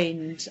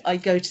mind, I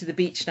go to the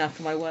beach now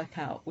for my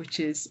workout, which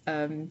is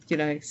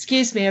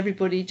excuse me,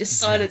 everybody, just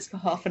silence for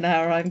half an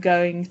hour. I'm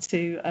going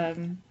to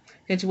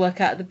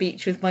work out at the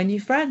beach with my new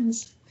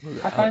friends.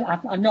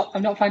 I'm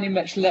not finding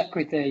much luck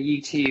with the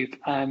YouTube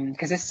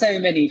because there's so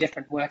many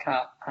different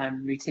workout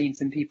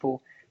routines and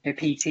people,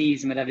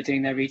 PTs and whatever,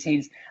 doing their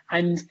routines,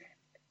 and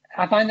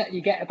I find that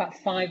you get about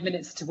 5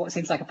 minutes to what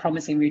seems like a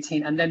promising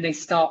routine, and then they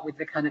start with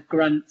the kind of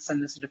grunts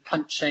and the sort of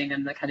punching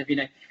and the kind of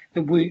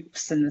the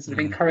whoops and the sort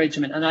of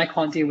encouragement, and I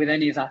can't deal with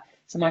any of that.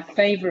 So my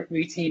favourite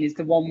routine is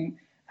the one,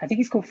 I think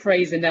he's called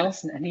Fraser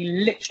Nelson, and he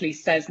literally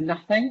says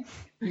nothing.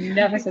 He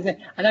never says it,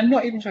 and I'm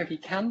not even sure if he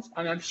can.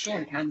 I'm sure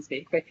he can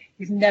speak, but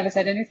he's never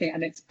said anything,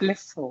 and it's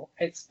blissful.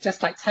 It's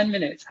just like 10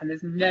 minutes, and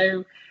there's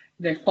no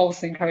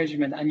false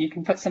encouragement, and you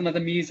can put some of the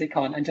music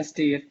on and just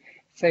do it.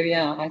 So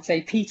yeah, I'd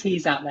say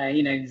PTs out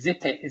there,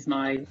 zip it is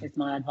my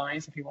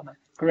advice if you want to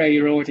grow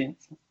your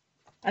audience.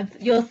 And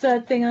your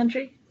third thing,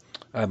 Andrew?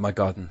 My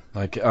garden.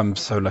 Like I'm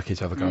so lucky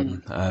to have a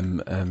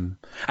garden.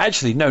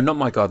 Actually, no, not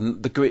my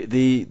garden.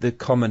 The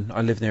common.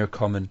 I live near a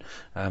common,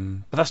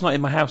 but that's not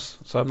in my house,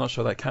 so I'm not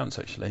sure that counts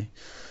actually.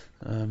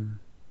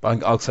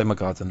 But I'll say my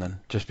garden then,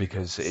 just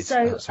because it's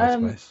outside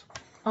space.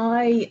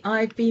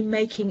 I've been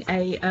making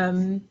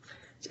in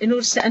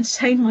order to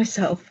entertain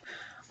myself,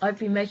 I've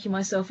been making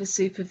myself a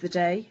soup of the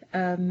day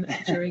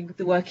during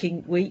the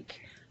working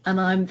week, and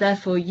I'm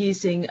therefore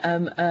using a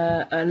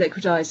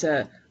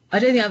liquidizer. I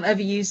don't think I've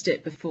ever used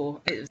it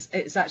before.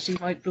 It's actually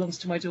belongs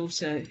to my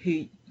daughter,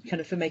 who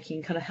for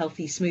making kind of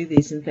healthy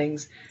smoothies and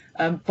things.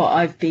 But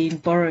I've been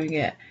borrowing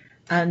it.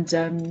 And do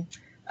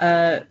you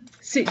want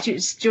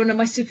to know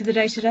my soup of the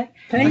day today?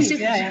 Please,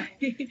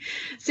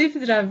 Soup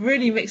of the day, I'm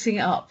really mixing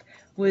it up,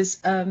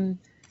 was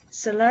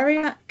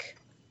celeriac,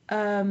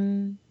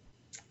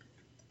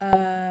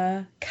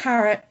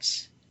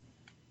 carrot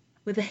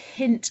with a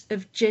hint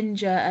of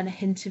ginger and a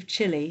hint of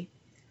chili.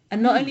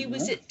 And not only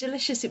was it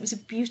delicious, it was a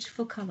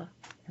beautiful colour.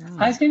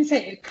 I was going to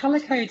say, colour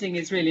coding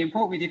is really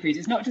important with your food.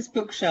 It's not just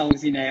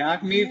bookshelves, you know.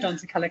 I've moved on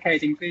to colour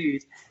coding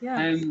food.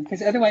 Yeah.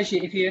 Because otherwise,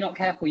 if you're not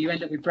careful, you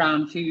end up with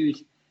brown food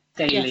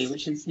daily, Yes.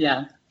 which is,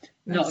 yeah,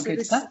 not So good.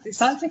 this-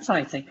 That's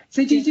exciting.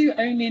 So do you do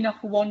only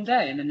enough for one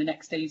day and then the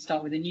next day you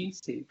start with a new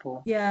soup?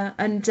 Or Yeah,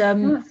 and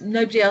Nice.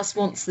 nobody else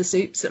wants the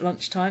soups at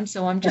lunchtime,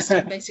 so I'm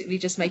basically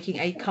just making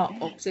a cup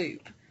of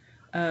soup.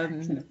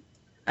 Excellent.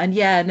 And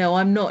yeah, no,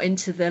 I'm not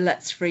into the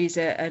let's freeze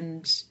it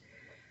and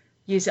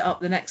use it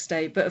up the next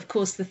day. But of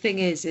course, the thing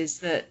is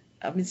that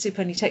I mean, soup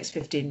only takes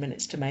 15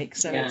 minutes to make,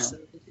 so Yeah. it's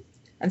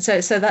and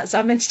so that's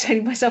I'm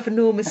entertaining myself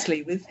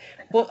enormously with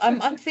what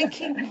I'm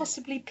thinking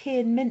possibly pea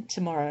and mint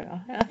tomorrow.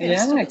 I think I've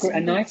Yeah, still got a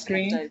some nice mints left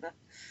green. over.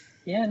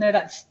 Yeah, no,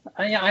 that's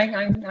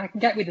I can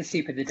get with the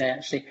soup of the day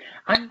actually.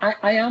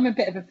 I am a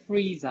bit of a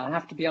freezer, I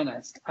have to be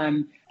honest.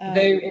 Though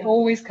it Yeah.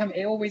 always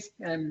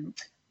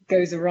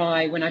goes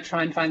awry when I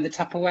try and find the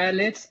Tupperware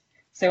lid.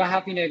 So I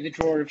have, you know, the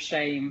drawer of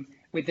shame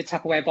with the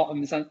Tupperware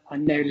bottoms and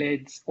no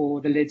lids,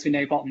 or the lids with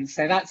no bottoms.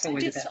 So that's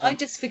always a bit I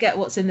just forget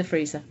what's in the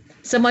freezer.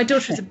 So my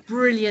daughter is a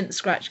brilliant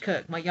scratch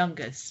cook, my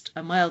youngest,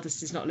 and my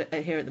eldest is not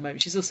here at the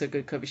moment. She's also a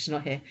good cook, but she's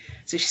not here,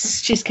 so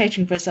she's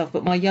catering for herself.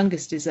 But my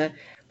youngest is a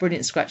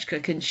brilliant scratch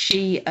cook, and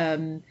she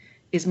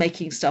is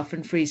making stuff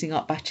and freezing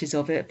up batches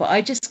of it. But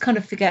I just kind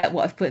of forget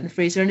what I've put in the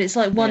freezer, and it's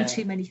like one Yeah.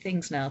 too many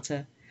things now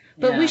to.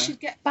 But we Yeah. should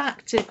get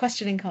back to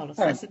questioning Carlos.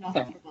 Sorry, That's enough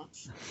sorry. from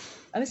us.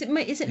 Oh, is it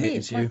me? Is it me? It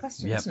It's is my you.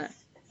 question, Yep. isn't it?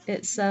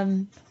 It's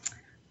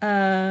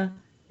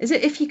is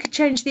it if you could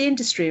change the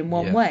industry in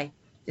one Yeah. way?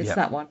 It's Yeah.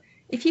 that one.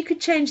 If you could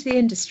change the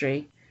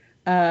industry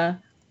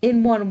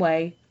in one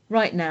way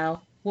right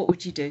now, what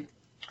would you do?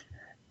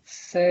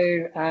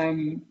 So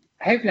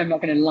hopefully I'm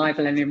not going to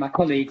libel any of my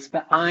colleagues,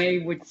 but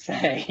I would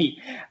say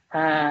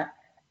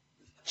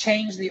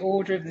change the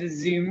order of the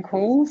Zoom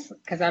calls,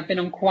 because I've been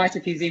on quite a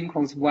few Zoom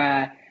calls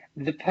where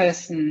the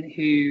person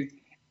who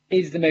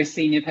is the most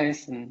senior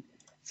person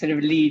sort of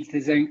leads the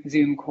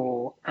Zoom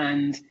call,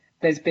 and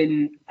there's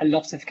been a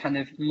lot of kind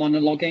of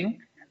monologuing,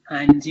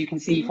 and you can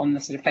see from the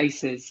sort of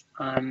faces.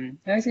 So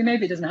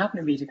maybe it doesn't happen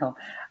at VideoCon.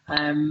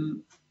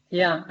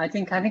 Yeah, I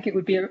think it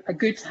would be a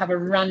good to have a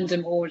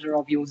random order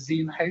of your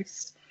Zoom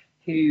host,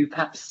 who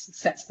perhaps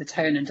sets the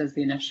tone and does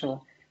the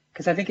initial,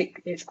 because I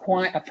think it's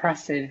quite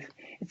oppressive.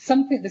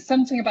 There's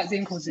something about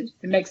Zoom calls that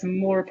makes them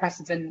more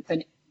oppressive than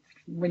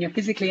when you're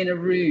physically in a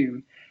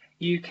room.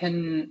 You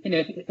can, you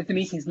know, if the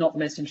meeting's not the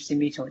most interesting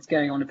meeting or it's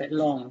going on a bit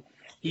long,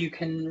 you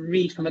can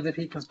read from other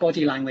people's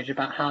body language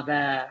about how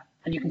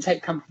and you can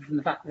take comfort from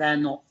the fact that they're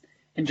not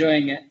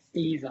enjoying it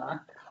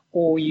either,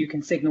 or you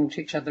can signal to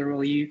each other,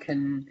 or you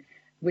can,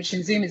 which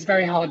in Zoom is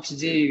very hard to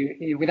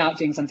do without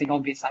doing something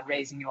obvious like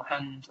raising your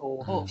hand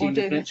or Or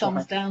doing the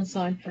thumbs down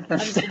sign.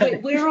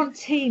 We're on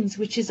Teams,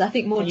 which is, I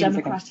think, more Teams, okay.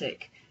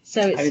 democratic.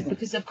 So it's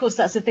because, of course,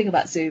 that's the thing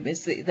about Zoom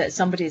is that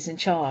somebody is in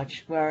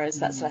charge, whereas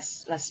that's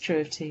less true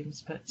of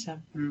Teams. But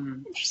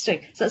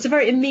interesting. So that's a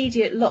very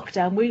immediate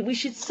lockdown. We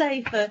should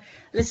say for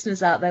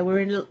listeners out there, we're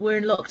in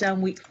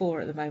lockdown week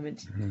 4 at the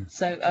moment.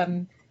 So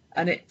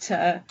and it.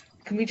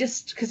 Can we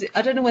just, because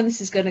I don't know when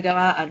this is going to go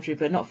out, Andrew,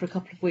 but not for a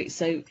couple of weeks.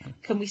 So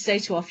can we say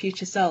to our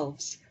future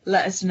selves,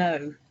 let us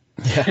know.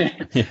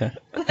 Yeah.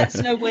 Let us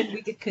know when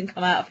we can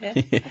come out of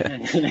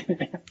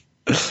here.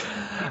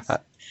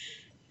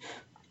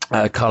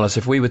 Carlos,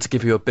 if we were to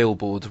give you a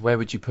billboard, where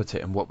would you put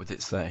it and what would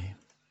it say?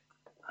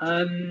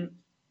 So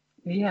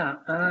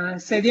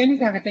the only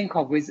thing I could think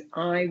of was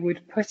I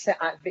would put it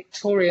at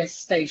Victoria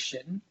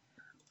Station,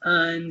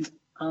 and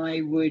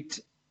it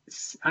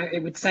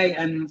would say,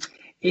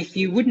 if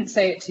you wouldn't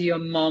say it to your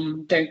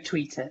mum, don't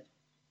tweet it.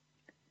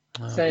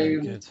 Oh, So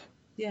very good.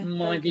 Yeah.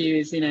 my view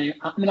is, you know,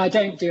 I mean, I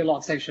don't do a lot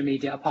of social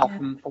media apart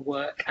from for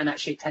work, and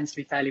actually it tends to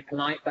be fairly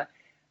polite, but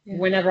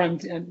whenever I'm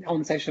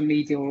on social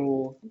media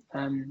or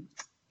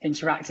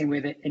interacting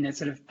with it in a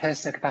sort of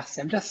personal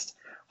capacity, I'm just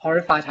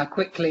horrified how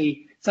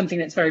quickly something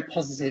that's very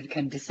positive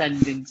can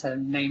descend into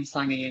name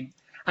slanging.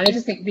 And I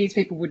just think these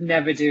people would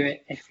never do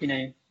it if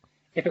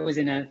it was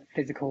in a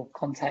physical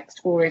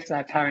context, or if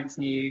their parents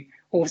knew,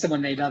 or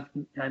someone they loved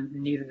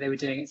knew that they were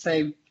doing it. So,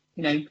 you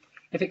know,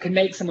 if it could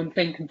make someone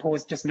think and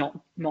pause, just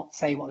not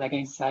say what they're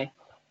going to say,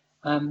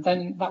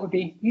 then that would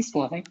be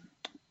useful, I think.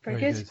 Very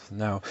good.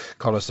 Now,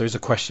 Carlos, there is a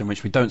question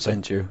which we don't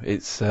send you.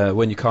 It's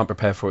when you can't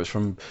prepare for it. It's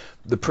from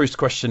the Proust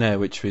questionnaire,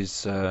 which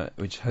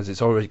has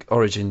its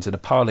origins in a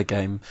parlour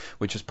game,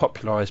 which was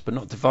popularised but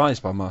not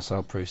devised by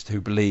Marcel Proust, who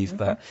believed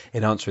that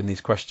in answering these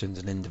questions,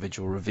 an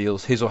individual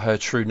reveals his or her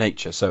true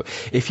nature. So,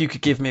 if you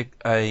could give me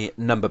a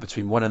number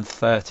between 1 and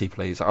 30,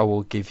 please, I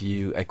will give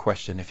you a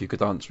question if you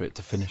could answer it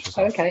to finish us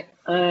off. Okay,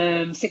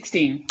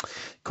 16.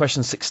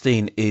 Question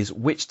 16 is: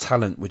 which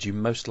talent would you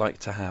most like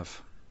to have?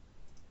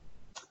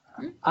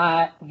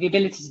 The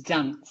ability to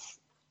dance.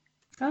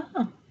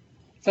 Oh.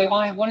 So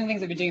one of the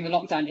things I've been doing in the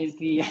lockdown is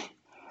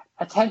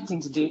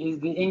attempting to do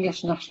the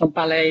English National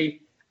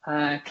Ballet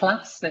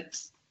class that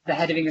the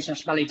head of English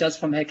National Ballet does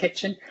from her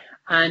kitchen,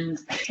 and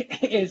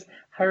it is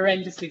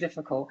horrendously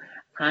difficult.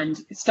 And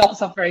it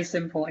starts off very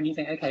simple, and you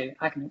think, okay,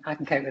 I can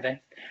cope with it.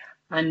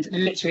 and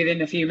literally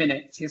within a few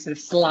minutes, you're sort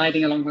of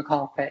sliding along the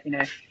carpet,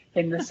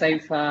 in the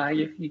sofa,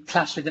 you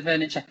clash with the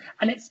furniture,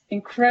 and it's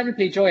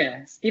incredibly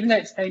joyous, even though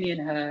it's only in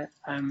her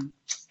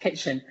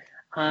kitchen.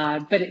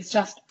 But it's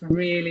just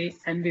really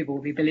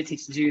enviable, the ability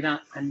to do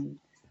that, and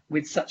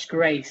with such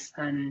grace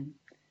and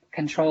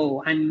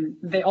control. And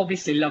they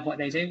obviously love what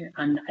they do,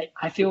 and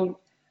I feel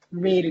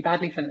really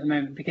badly for them at the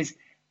moment, because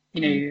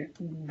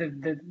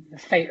the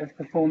fate of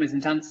performers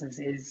and dancers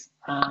is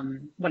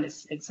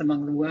it's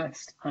among the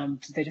worst.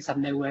 They just have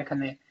no work,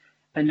 and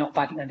they're not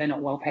bad, they're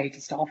not well paid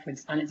to start off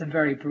with, and it's a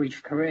very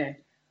brief career.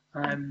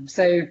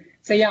 So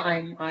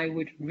yeah, I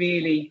would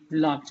really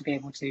love to be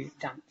able to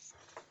dance.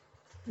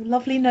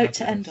 Lovely note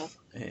to end on.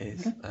 It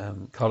is.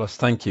 Carlos,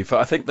 thank you for,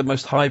 I think, the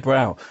most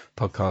highbrow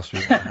podcast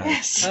we've ever had.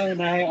 Yes. Oh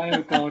no,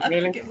 oh God,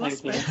 really?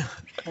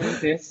 Oh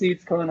dear,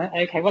 Sue's corner.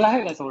 Okay, well, I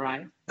hope that's all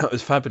right. That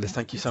was fabulous.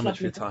 Thank you so much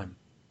for your time.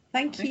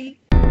 Thank you.